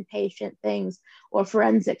or inpatient things or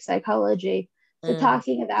forensic psychology. So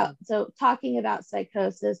talking about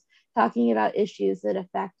psychosis, talking about issues that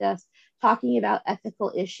affect us, talking about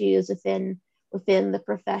ethical issues within the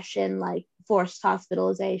profession, like forced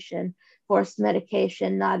hospitalization, forced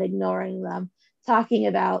medication, not ignoring them, talking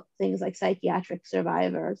about things like psychiatric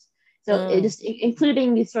survivors. So it just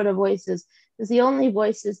including these sort of voices, because the only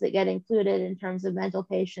voices that get included in terms of mental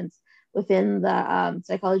patients within the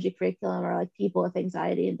psychology curriculum are like people with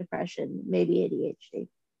anxiety and depression, maybe ADHD.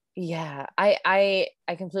 Yeah, I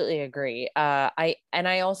completely agree.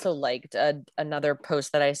 I also liked another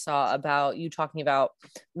post that I saw about you talking about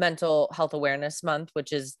Mental Health Awareness Month,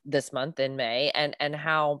 which is this month in May, and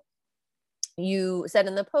how you said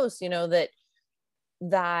in the post,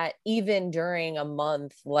 that even during a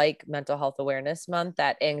month like Mental Health Awareness Month,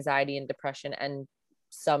 that anxiety and depression and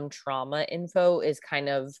some trauma info is kind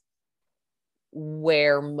of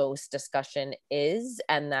where most discussion is,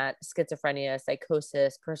 and that schizophrenia,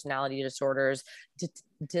 psychosis, personality disorders,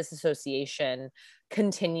 disassociation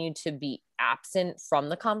continue to be absent from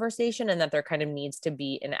the conversation, and that there kind of needs to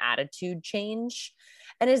be an attitude change.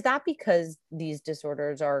 And is that because these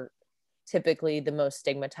disorders are typically the most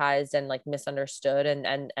stigmatized and like misunderstood?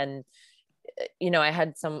 And I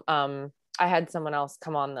had someone else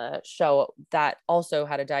come on the show that also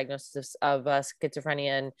had a diagnosis of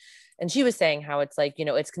schizophrenia, and she was saying how it's like,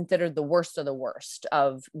 it's considered the worst of the worst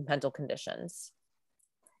of mental conditions.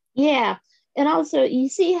 Yeah. And also, you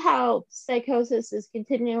see how psychosis is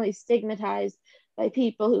continually stigmatized by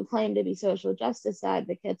people who claim to be social justice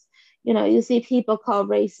advocates. You see people call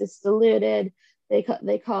racists deluded. They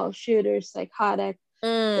call shooters psychotic. They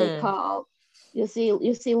Mm. call you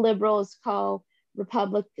see liberals call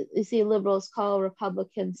Republicans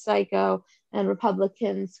psycho, and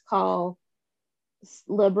Republicans call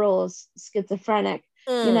liberals schizophrenic.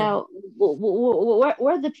 Mm.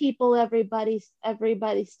 We're the people everybody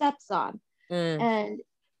steps on, Mm. and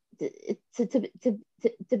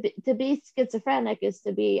to be schizophrenic is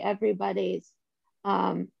to be everybody's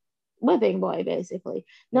um, whipping boy, basically.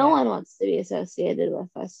 No Yeah. one wants to be associated with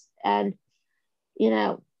us, and you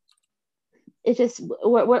know it's just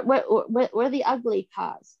we're the ugly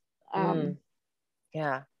cause. Mm.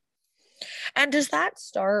 Yeah. And does that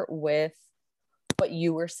start with what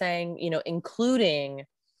you were saying, including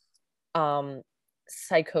um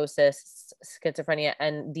psychosis, schizophrenia,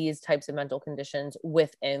 and these types of mental conditions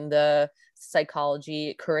within the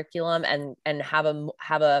psychology curriculum, and have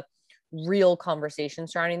a real conversation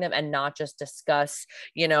surrounding them, and not just discuss,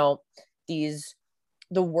 these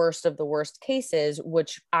the worst of the worst cases,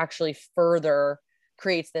 which actually further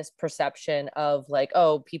creates this perception of like,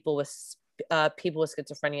 oh, people with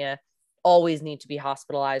schizophrenia always need to be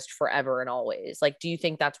hospitalized forever and always. Like, do you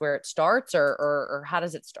think that's where it starts, or how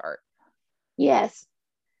does it start? Yes,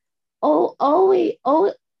 always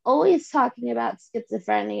talking about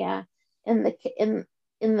schizophrenia in the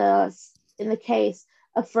in the case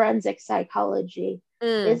of forensic psychology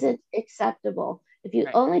Mm. isn't acceptable. If you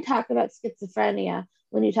Right. only talk about schizophrenia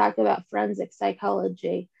when you talk about forensic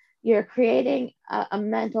psychology, you're creating a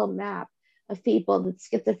mental map of people that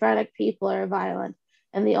schizophrenic people are violent,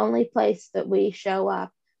 and the only place that we show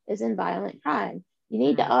up is in violent crime. You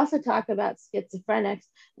need to Mm. also talk about schizophrenics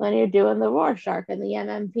when you're doing the Rorschach and the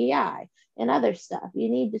MMPI and other stuff. You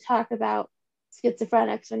need to talk about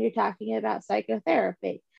schizophrenics when you're talking about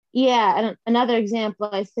psychotherapy. Yeah, and another example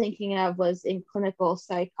I was thinking of was in clinical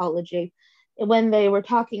psychology when they were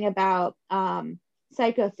talking about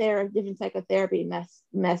psychotherapy, different psychotherapy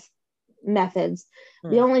methods. The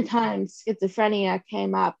Mm. only time schizophrenia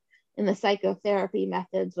came up in the psychotherapy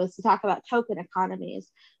methods was to talk about token economies,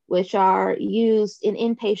 which are used in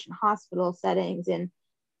inpatient hospital settings, in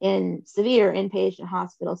severe inpatient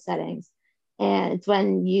hospital settings. And it's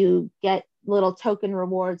when you get little token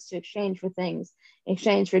rewards to exchange for things, in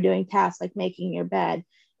exchange for doing tasks like making your bed.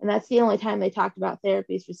 And that's the only time they talked about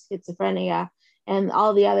therapies for schizophrenia. And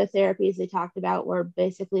all the other therapies they talked about were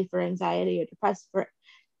basically for anxiety or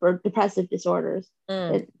for depressive disorders,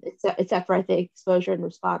 Mm. except for, I think, exposure and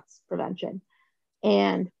response prevention.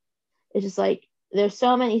 And it's just like there's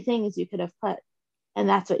so many things you could have put, and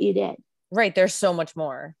that's what you did. Right. There's so much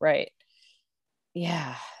more. Right.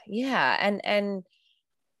 Yeah. Yeah. And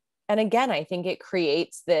again, I think it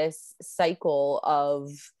creates this cycle of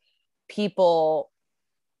people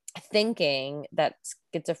thinking that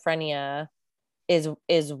schizophrenia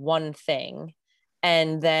is one thing,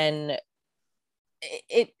 and then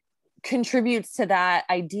it contributes to that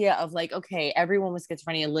idea of like, okay, everyone with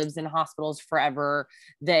schizophrenia lives in hospitals forever.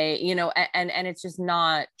 They, and it's just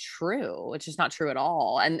not true. It's just not true at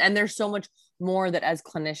all. And there's so much more that as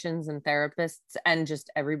clinicians and therapists and just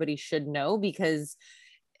everybody should know, because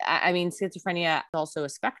I mean, schizophrenia is also a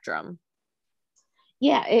spectrum.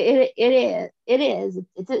 Yeah, it is. It is.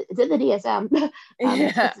 It's in the DSM, the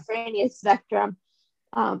Yeah. schizophrenia spectrum.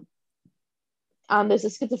 Um, there's a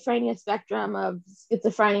schizophrenia spectrum of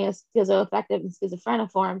schizophrenia, schizoaffective, and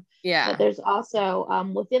schizophreniform, but Yeah. there's also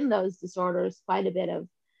within those disorders quite a bit of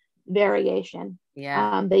variation.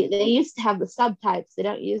 Yeah. They used to have the subtypes. They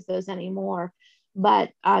don't use those anymore.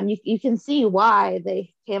 But you can see why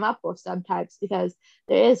they came up with subtypes, because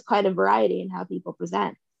there is quite a variety in how people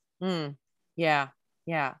present. Mm. Yeah.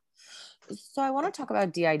 Yeah. So I want to talk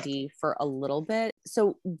about DID for a little bit.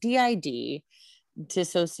 So DID,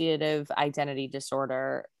 dissociative identity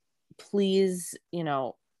disorder, please,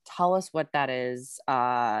 tell us what that is.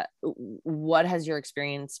 What has your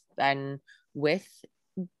experience been with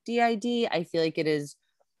DID? I feel like it is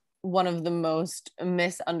one of the most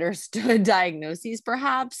misunderstood diagnoses,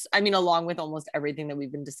 perhaps. I mean, along with almost everything that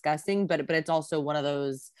we've been discussing, but it's also one of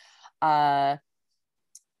those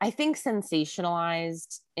I think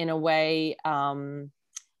sensationalized in a way, in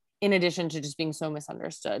addition to just being so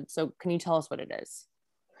misunderstood. So can you tell us what it is?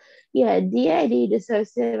 Yeah, DID,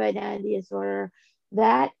 dissociative identity disorder,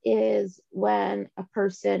 that is when a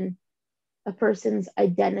person's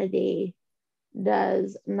identity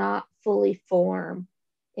does not fully form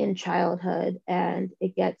in childhood, and you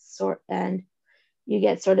get sort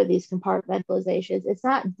of these compartmentalizations. It's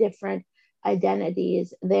not different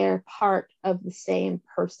identities, they're part of the same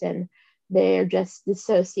person. They're just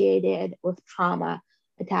dissociated with trauma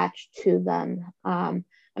attached to them. I'm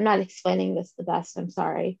not explaining this the best, I'm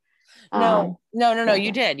sorry. No, Yeah.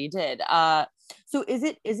 you did. So is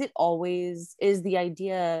it always, is the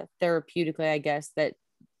idea therapeutically, I guess, that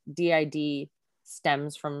DID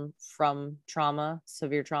stems from trauma,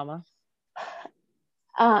 severe trauma?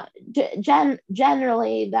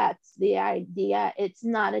 Generally, that's the idea. It's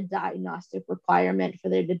not a diagnostic requirement for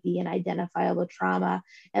there to be an identifiable trauma,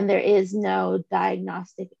 and there is no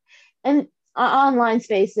diagnostic. And online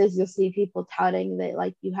spaces, you'll see people touting that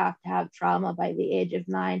like you have to have trauma by the age of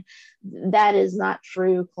 9. That is not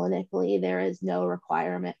true clinically. There is no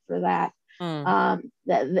requirement for that.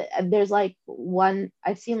 There's like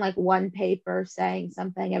I've seen like one paper saying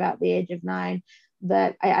something about the age of 9,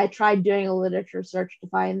 but I tried doing a literature search to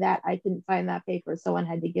find that. I couldn't find that paper. Someone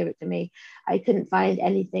had to give it to me. I couldn't find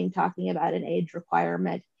anything talking about an age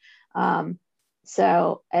requirement.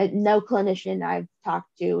 So no clinician I've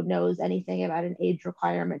talked to knows anything about an age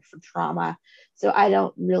requirement for trauma. So I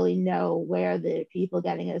don't really know where the people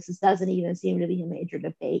getting this. This doesn't even seem to be a major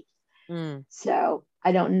debate. So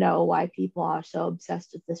I don't know why people are so obsessed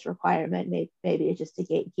with this requirement. Maybe it's just a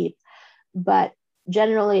gatekeep. But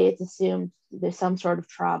generally, it's assumed there's some sort of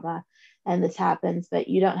trauma and this happens, but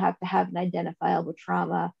you don't have to have an identifiable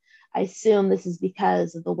trauma. I assume this is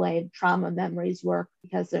because of the way trauma memories work,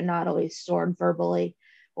 because they're not always stored verbally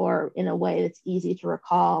or in a way that's easy to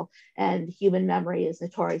recall, and human memory is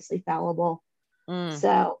notoriously fallible.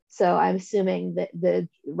 So I'm assuming that the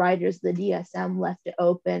writers of the DSM left it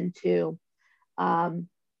open to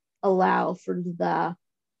allow for the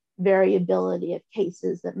variability of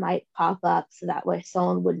cases that might pop up, so that way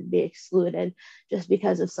someone wouldn't be excluded just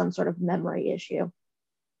because of some sort of memory issue.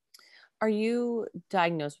 Are you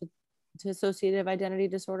diagnosed with dissociative identity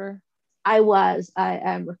disorder? I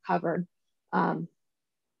am recovered.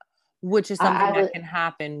 Which is something that can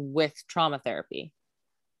happen with trauma therapy.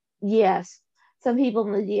 Yes. Some people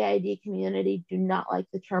in the DID community do not like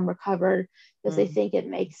the term recovered because they think it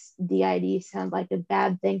makes DID sound like a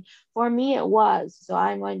bad thing. For me, it was. So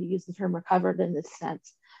I'm going to use the term recovered in this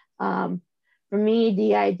sense. For me,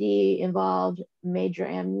 DID involved major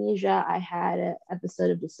amnesia. I had an episode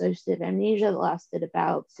of dissociative amnesia that lasted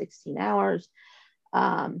about 16 hours.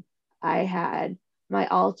 I had my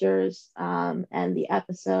alters, and the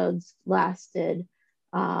episodes lasted.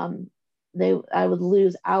 I would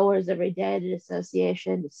lose hours every day to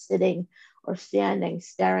dissociation, just sitting or standing,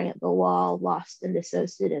 staring at the wall, lost in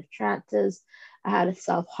dissociative trances. I had a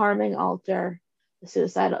self-harming alter, a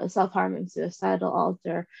self-harming suicidal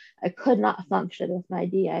alter. I could not function with my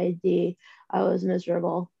DID. I was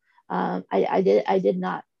miserable. I did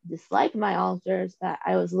not dislike my alters.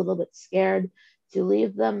 I was a little bit scared to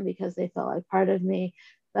leave them because they felt like part of me.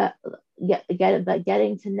 But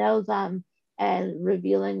getting to know them and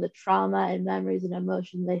revealing the trauma and memories and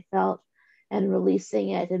emotion they felt and releasing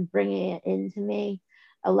it and bringing it into me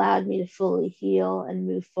allowed me to fully heal and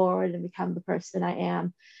move forward and become the person I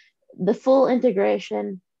am. The full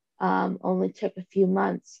integration only took a few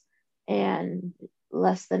months and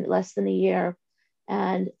less than a year.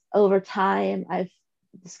 And over time, I've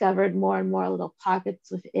discovered more and more little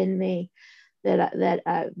pockets within me that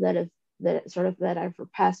I've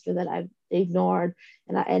repressed or that I've ignored,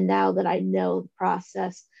 and now that I know the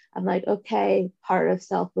process, I'm like, okay, part of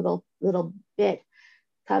self, little bit,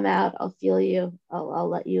 come out. I'll feel you. I'll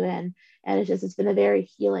let you in, and it's been a very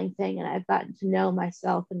healing thing, and I've gotten to know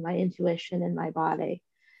myself and my intuition and my body,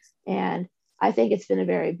 and I think it's been a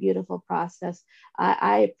very beautiful process.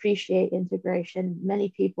 I appreciate integration. Many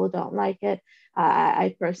people don't like it.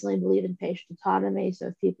 I personally believe in patient autonomy. So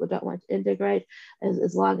if people don't want to integrate,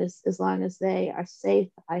 as long as they are safe,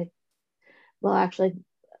 well actually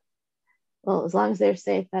well as long as they're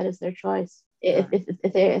safe, that is their choice.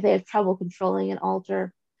 If they have trouble controlling an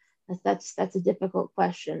alter, that's a difficult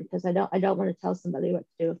question, because I don't want to tell somebody what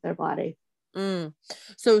to do with their body.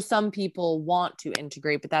 So some people want to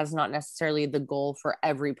integrate, but that's not necessarily the goal for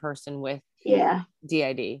every person with Yeah.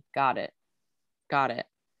 DID. Got it.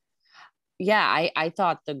 Yeah, I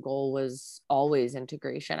thought the goal was always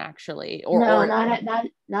integration, actually. No, Or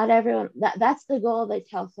not everyone. That's the goal they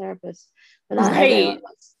tell therapists, but not everyone right.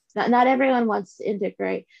 wants. Not everyone wants to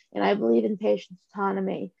integrate, and I believe in patient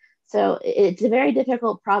autonomy. So it's a very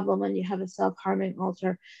difficult problem when you have a self-harming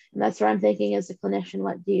alter, and that's where I'm thinking, as a clinician,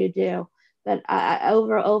 what do you do? But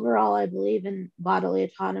overall, I believe in bodily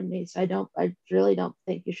autonomy. So I really don't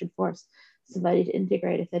think you should force somebody to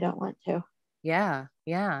integrate if they don't want to. Yeah,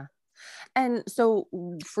 yeah. And so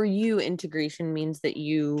for you, integration means that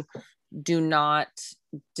you do not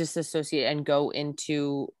disassociate and go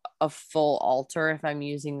into a full alter, if I'm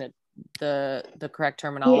using the correct Yeah,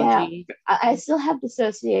 terminology. I still have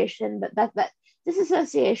dissociation, but that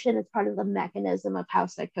dissociation is part of the mechanism of how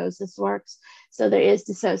psychosis works. So there is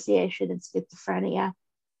dissociation in schizophrenia.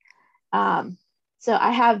 Um, so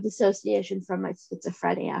I have dissociation from my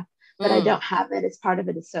schizophrenia, but I don't have it as part of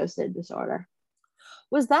a dissociative disorder.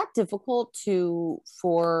 Was that difficult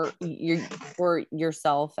for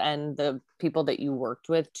yourself and the people that you worked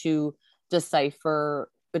with to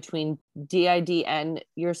decipher between DID and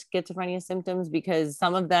your schizophrenia symptoms, because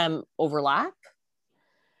some of them overlap?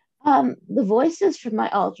 The voices from my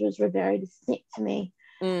alters were very distinct to me.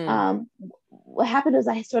 Mm. Um, what happened is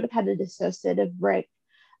I sort of had a dissociative break.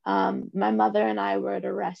 My mother and I were at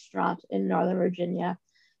a restaurant in Northern Virginia,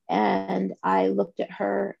 and I looked at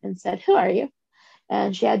her and said, "Who are you?"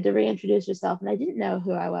 And she had to reintroduce herself, and I didn't know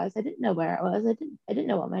who I was. I didn't know where I was. I didn't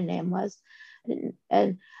know what my name was. I didn't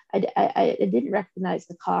and I didn't recognize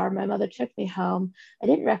the car. My mother took me home. I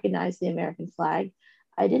didn't recognize the American flag.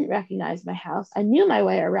 I didn't recognize my house. I knew my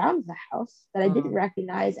way around the house, but I didn't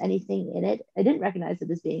recognize anything in it. I didn't recognize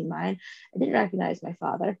it as being mine. I didn't recognize my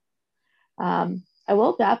father. I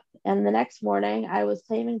woke up, and the next morning I was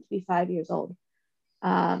claiming to be 5 years old.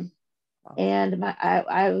 Um, and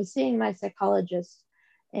I was seeing my psychologist,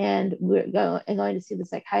 and going to see the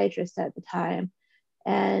psychiatrist at the time,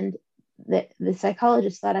 and the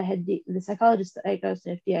psychologist thought I had the psychologist diagnosed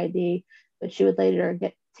me with DID, but she would later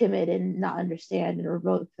get timid and not understand and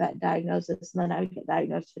revoke that diagnosis, and then I would get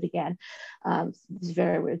diagnosed with it again. It's a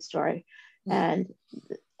very weird story, and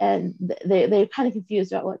they kind of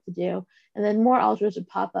confused about what to do, and then more alters would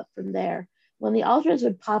pop up from there. When the alters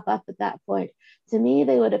would pop up at that point, to me,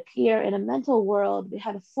 they would appear in a mental world. We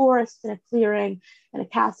had a forest and a clearing and a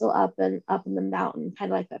castle up in the mountain,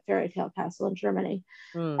 kind of like that fairy tale castle in Germany.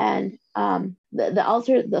 And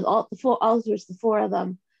the four alters, the four of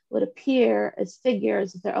them, would appear as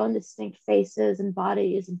figures with their own distinct faces and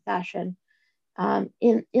bodies and fashion,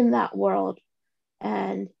 in that world,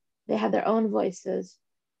 and they had their own voices,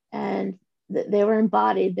 and they were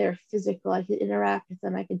embodied. They're physical. I could interact with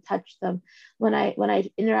them. I could touch them. When I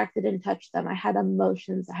interacted and touched them, I had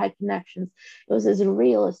emotions. I had connections. It was as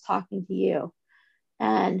real as talking to you.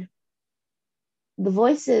 And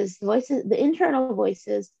the internal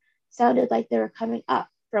voices sounded like they were coming up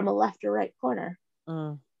from a left or right corner.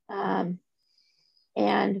 Um,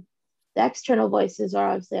 and the external voices are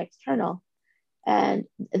obviously external, and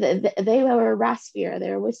they were raspier.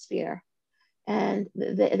 They were wispier, and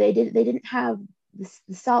they didn't have the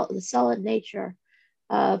solid nature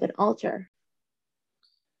of an alter.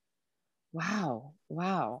 Wow.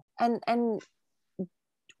 And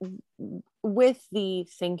with the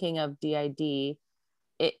thinking of DID,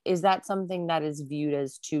 is that something that is viewed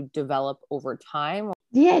as to develop over time, or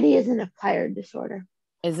DID is an acquired disorder.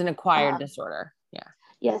 is an acquired Um, disorder? Yeah.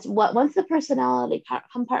 yes, once the personality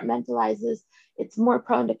compartmentalizes, it's more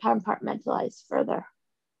prone to compartmentalize further.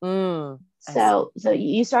 I see. So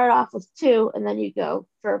you start off with two, and then you go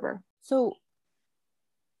further. So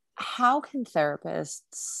how can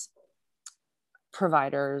therapists,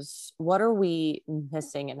 providers, what are we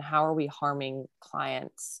missing, and how are we harming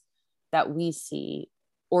clients that we see,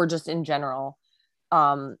 or just in general,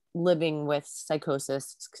 living with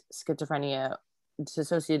psychosis, schizophrenia,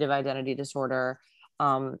 dissociative identity disorder,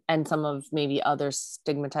 and some of maybe other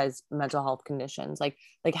stigmatized mental health conditions? Like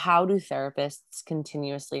how do therapists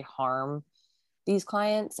continuously harm these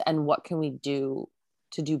clients, and what can we do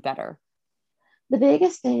to do better? The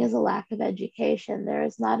biggest thing is a lack of education. There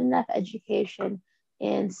is not enough education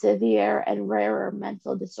in severe and rarer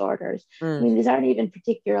mental disorders. I Mm, mean, these aren't even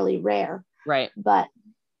particularly rare, right. but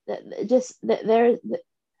the,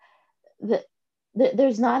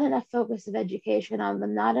 there's not enough focus of education on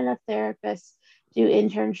them. Not enough therapists do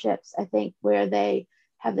internships, I think, where they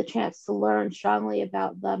have the chance to learn strongly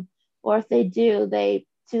about them. Or if they do, they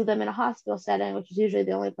do them in a hospital setting, which is usually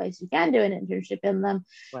the only place you can do an internship in them.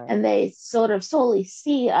 Right. And they sort of solely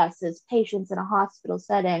see us as patients in a hospital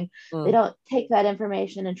setting. They Mm, don't take that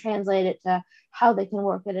information and translate it to how they can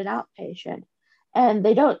work at an outpatient. And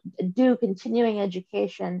they don't do continuing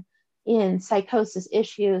education in psychosis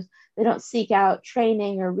issues. They don't seek out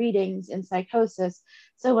training or readings in psychosis.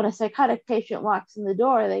 So when a psychotic patient walks in the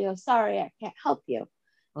door, they go, "Sorry, I can't help you."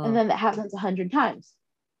 And mm, then that happens 100 times.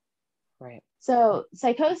 right. So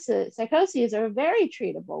psychoses are very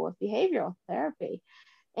treatable with behavioral therapy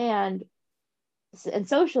and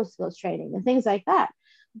social skills training and things like that.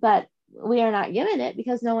 But we are not given it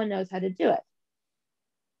because no one knows how to do it.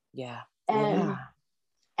 Yeah. And Yeah.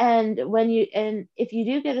 and if you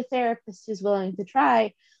do get a therapist who's willing to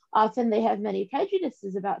try, often they have many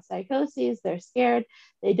prejudices about psychoses. They're scared.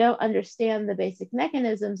 They don't understand the basic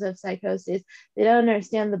mechanisms of psychoses. They don't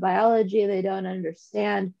understand the biology. They don't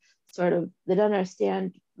understand the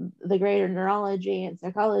greater neurology and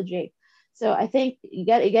psychology. So I think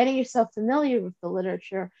getting yourself familiar with the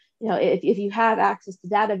literature, if you have access to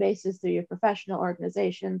databases through your professional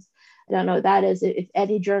organizations, I don't know what that is. If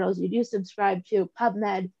any journals you do subscribe to,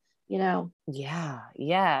 PubMed, Yeah.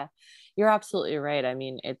 Yeah. You're absolutely right. I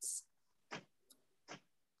mean, it's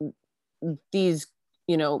these,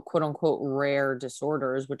 quote unquote rare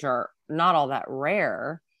disorders, which are not all that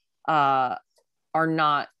rare, are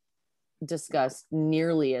not discussed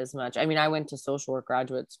nearly as much. I mean, I went to social work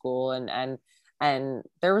graduate school, and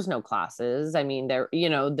there was no classes. I mean, there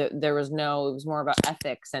was no, it was more about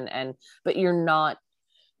ethics, but you're not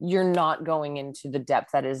going into the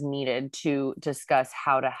depth that is needed to discuss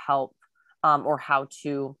how to help,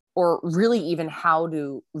 or really even how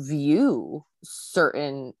to view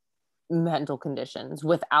certain mental conditions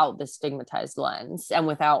without the stigmatized lens, and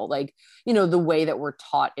without, like, the way that we're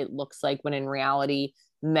taught it looks like, when in reality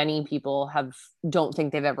many people don't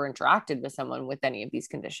think they've ever interacted with someone with any of these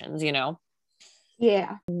conditions.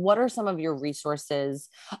 Yeah. What are some of your resources,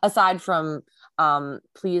 aside from,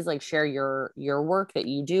 please, like, share your work that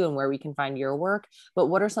you do and where we can find your work, but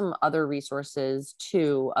what are some other resources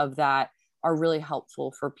too of that are really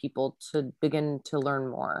helpful for people to begin to learn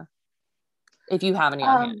more, if you have any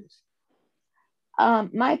on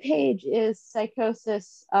hand? My page is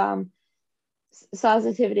psychosis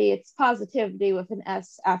positivity. It's positivity with an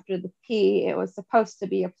S after the P. It was supposed to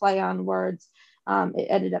be a play on words. It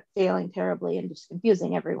ended up failing terribly and just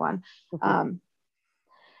confusing everyone. It's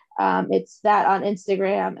that on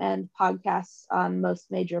Instagram and podcasts on most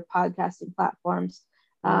major podcasting platforms.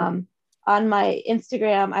 On my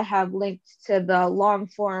Instagram, I have linked to the long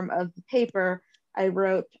form of the paper I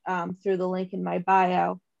wrote through the link in my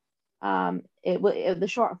bio. The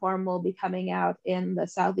short form will be coming out in the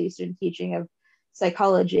Southeastern Teaching of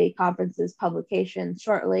Psychology Conference's publication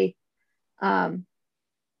shortly. Let's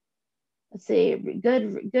see,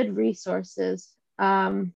 good resources.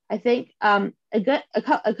 I think a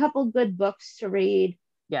couple good books to read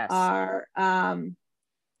Yes. are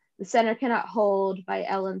The Center Cannot Hold by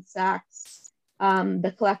Ellen Sachs,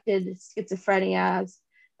 The Collected Schizophrenias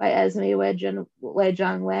by Esme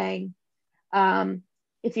Wei-Jong Wang.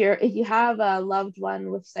 If you have a loved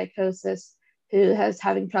one with psychosis who is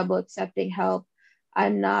having trouble accepting help,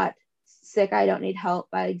 I'm Not Sick, I Don't Need Help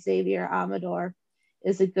by Xavier Amador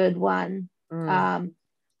is a good one.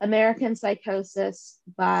 American Psychosis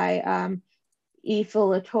by Aoife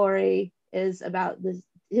Latourie is about the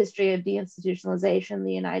history of deinstitutionalization in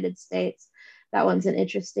the United States. That one's an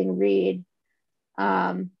interesting read.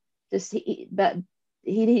 But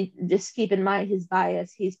he just keep in mind his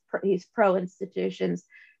bias. He's pro institutions.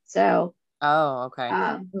 So. Oh, okay.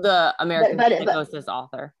 The American Psychosis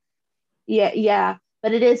author. Yeah.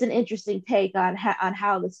 But it is an interesting take on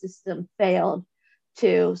how the system failed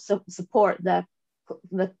to support the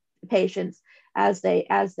patients as they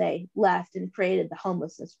left and created the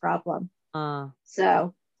homelessness problem.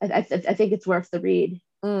 So I think it's worth the read.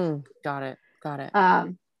 Got it.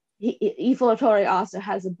 Aoife Latourie also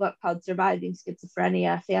has a book called Surviving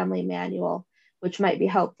Schizophrenia, Family Manual, which might be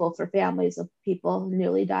helpful for families of people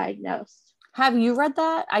newly diagnosed. Have you read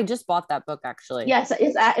that? I just bought that book, actually. Yes,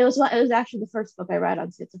 it was actually the first book I read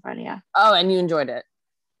on schizophrenia. Oh, and you enjoyed it?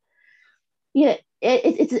 Yeah,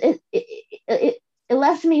 it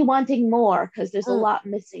left me wanting more because there's a lot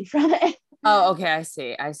missing from it. Oh, okay. I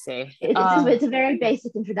see. It's a very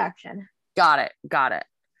basic introduction. Got it.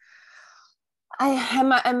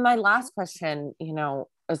 And my last question,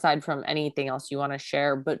 aside from anything else you want to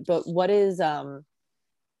share, but what are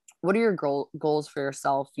your goals for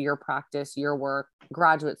yourself, your practice, your work,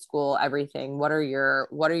 graduate school, everything? What are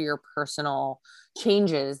your personal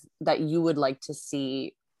changes that you would like to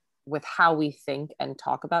see with how we think and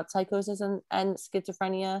talk about psychosis and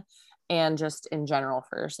schizophrenia, and just in general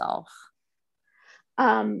for yourself?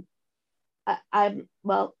 I'm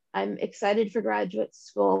excited for graduate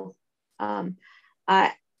school.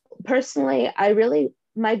 I personally,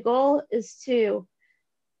 my goal is to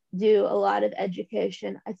do a lot of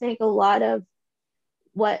education. I think a lot of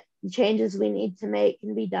what changes we need to make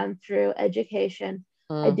can be done through education.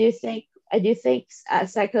 I do think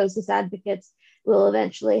as psychosis advocates will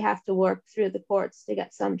eventually have to work through the courts to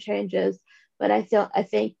get some changes, but I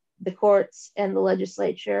think the courts and the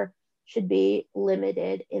legislature should be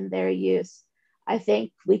limited in their use. I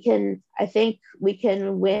think we can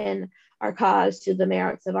win our cause to the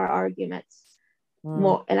merits of our arguments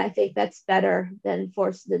more, and I think that's better than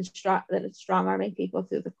strong arming people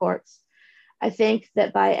through the courts. I think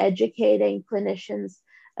that by educating clinicians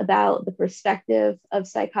about the perspective of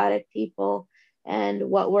psychotic people and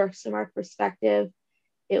what works from our perspective,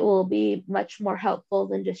 it will be much more helpful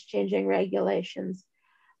than just changing regulations.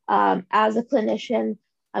 As a clinician,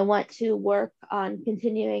 I want to work on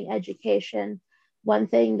continuing education. One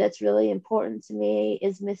thing that's really important to me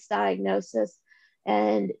is misdiagnosis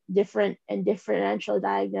and differential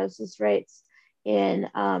diagnosis rates in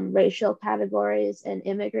racial categories and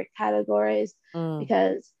immigrant categories,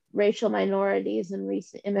 because racial minorities and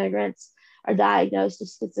recent immigrants are diagnosed with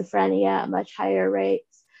schizophrenia at much higher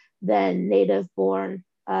rates than native-born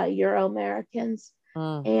Euro-Americans.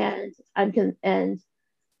 And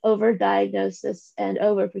overdiagnosis and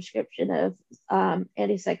overprescription of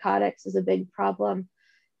antipsychotics is a big problem,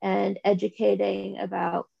 and educating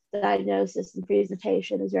about diagnosis and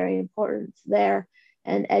presentation is very important there,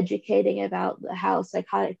 and educating about how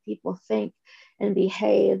psychotic people think and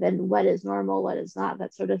behave and what is normal, what is not,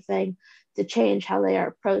 that sort of thing, to change how they are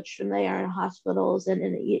approached when they are in hospitals and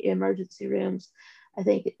in emergency rooms, I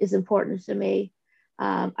think is important to me.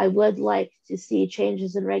 I would like to see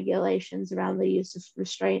changes in regulations around the use of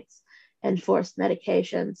restraints and forced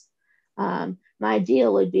medications. My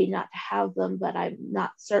ideal would be not to have them, but I'm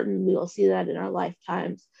not certain we will see that in our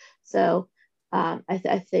lifetimes. So I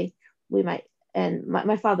think we might, and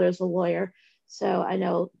my father is a lawyer, so I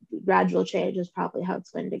know gradual change is probably how it's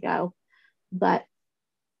going to go. But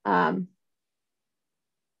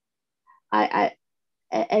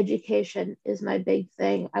education is my big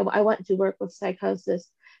thing. I want to work with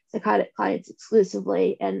psychotic clients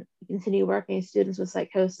exclusively, and continue working with students with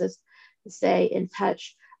psychosis to stay in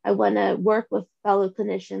touch. I want to work with fellow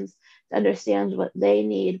clinicians to understand what they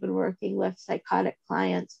need when working with psychotic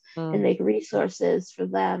clients and make resources for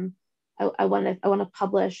them. I want to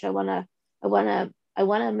publish. I want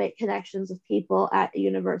to make connections with people at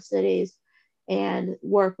universities and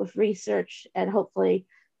work with research, and hopefully,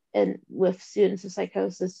 and with students with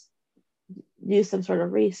psychosis, do some sort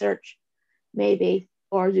of research, maybe,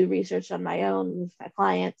 or do research on my own with my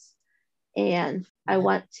clients. And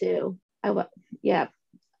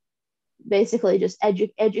basically just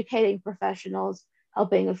educating professionals,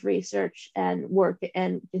 helping with research and work,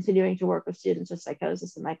 and continuing to work with students with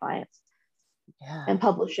psychosis and my clients. And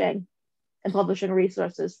publishing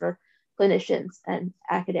resources for clinicians and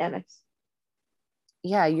academics.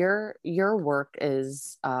 Yeah, your work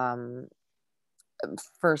is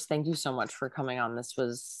first, thank you so much for coming on. This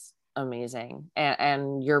was amazing,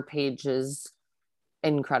 and your page is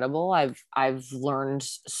incredible. I've learned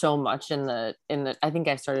so much in the I think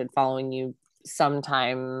I started following you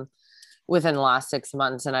sometime within the last 6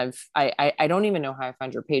 months, and I don't even know how I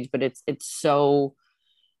found your page, but it's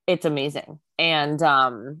amazing. And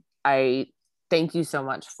I thank you so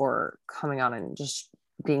much for coming on and just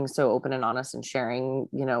being so open and honest and sharing,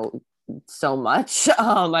 so much.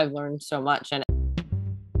 I've learned so much. And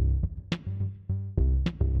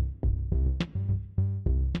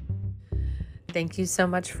thank you so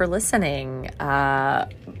much for listening.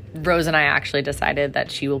 Rose and I actually decided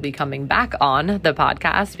that she will be coming back on the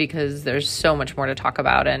podcast because there's so much more to talk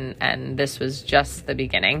about, and this was just the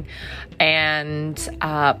beginning. And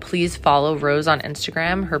please follow Rose on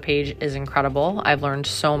Instagram. Her page is incredible. I've learned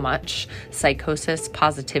so much. Psychosis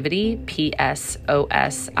Positivity,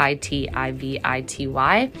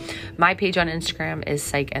 PSOSITIVITY. My page on Instagram is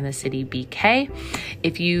Psych and the City BK.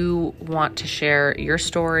 If you want to share your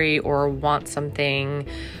story or want something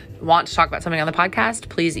want to talk about something on the podcast,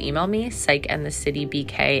 please email me,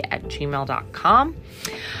 psychandthecitybk@gmail.com.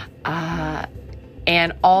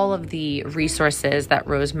 And all of the resources that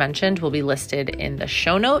Rose mentioned will be listed in the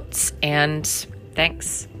show notes. And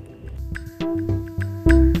thanks.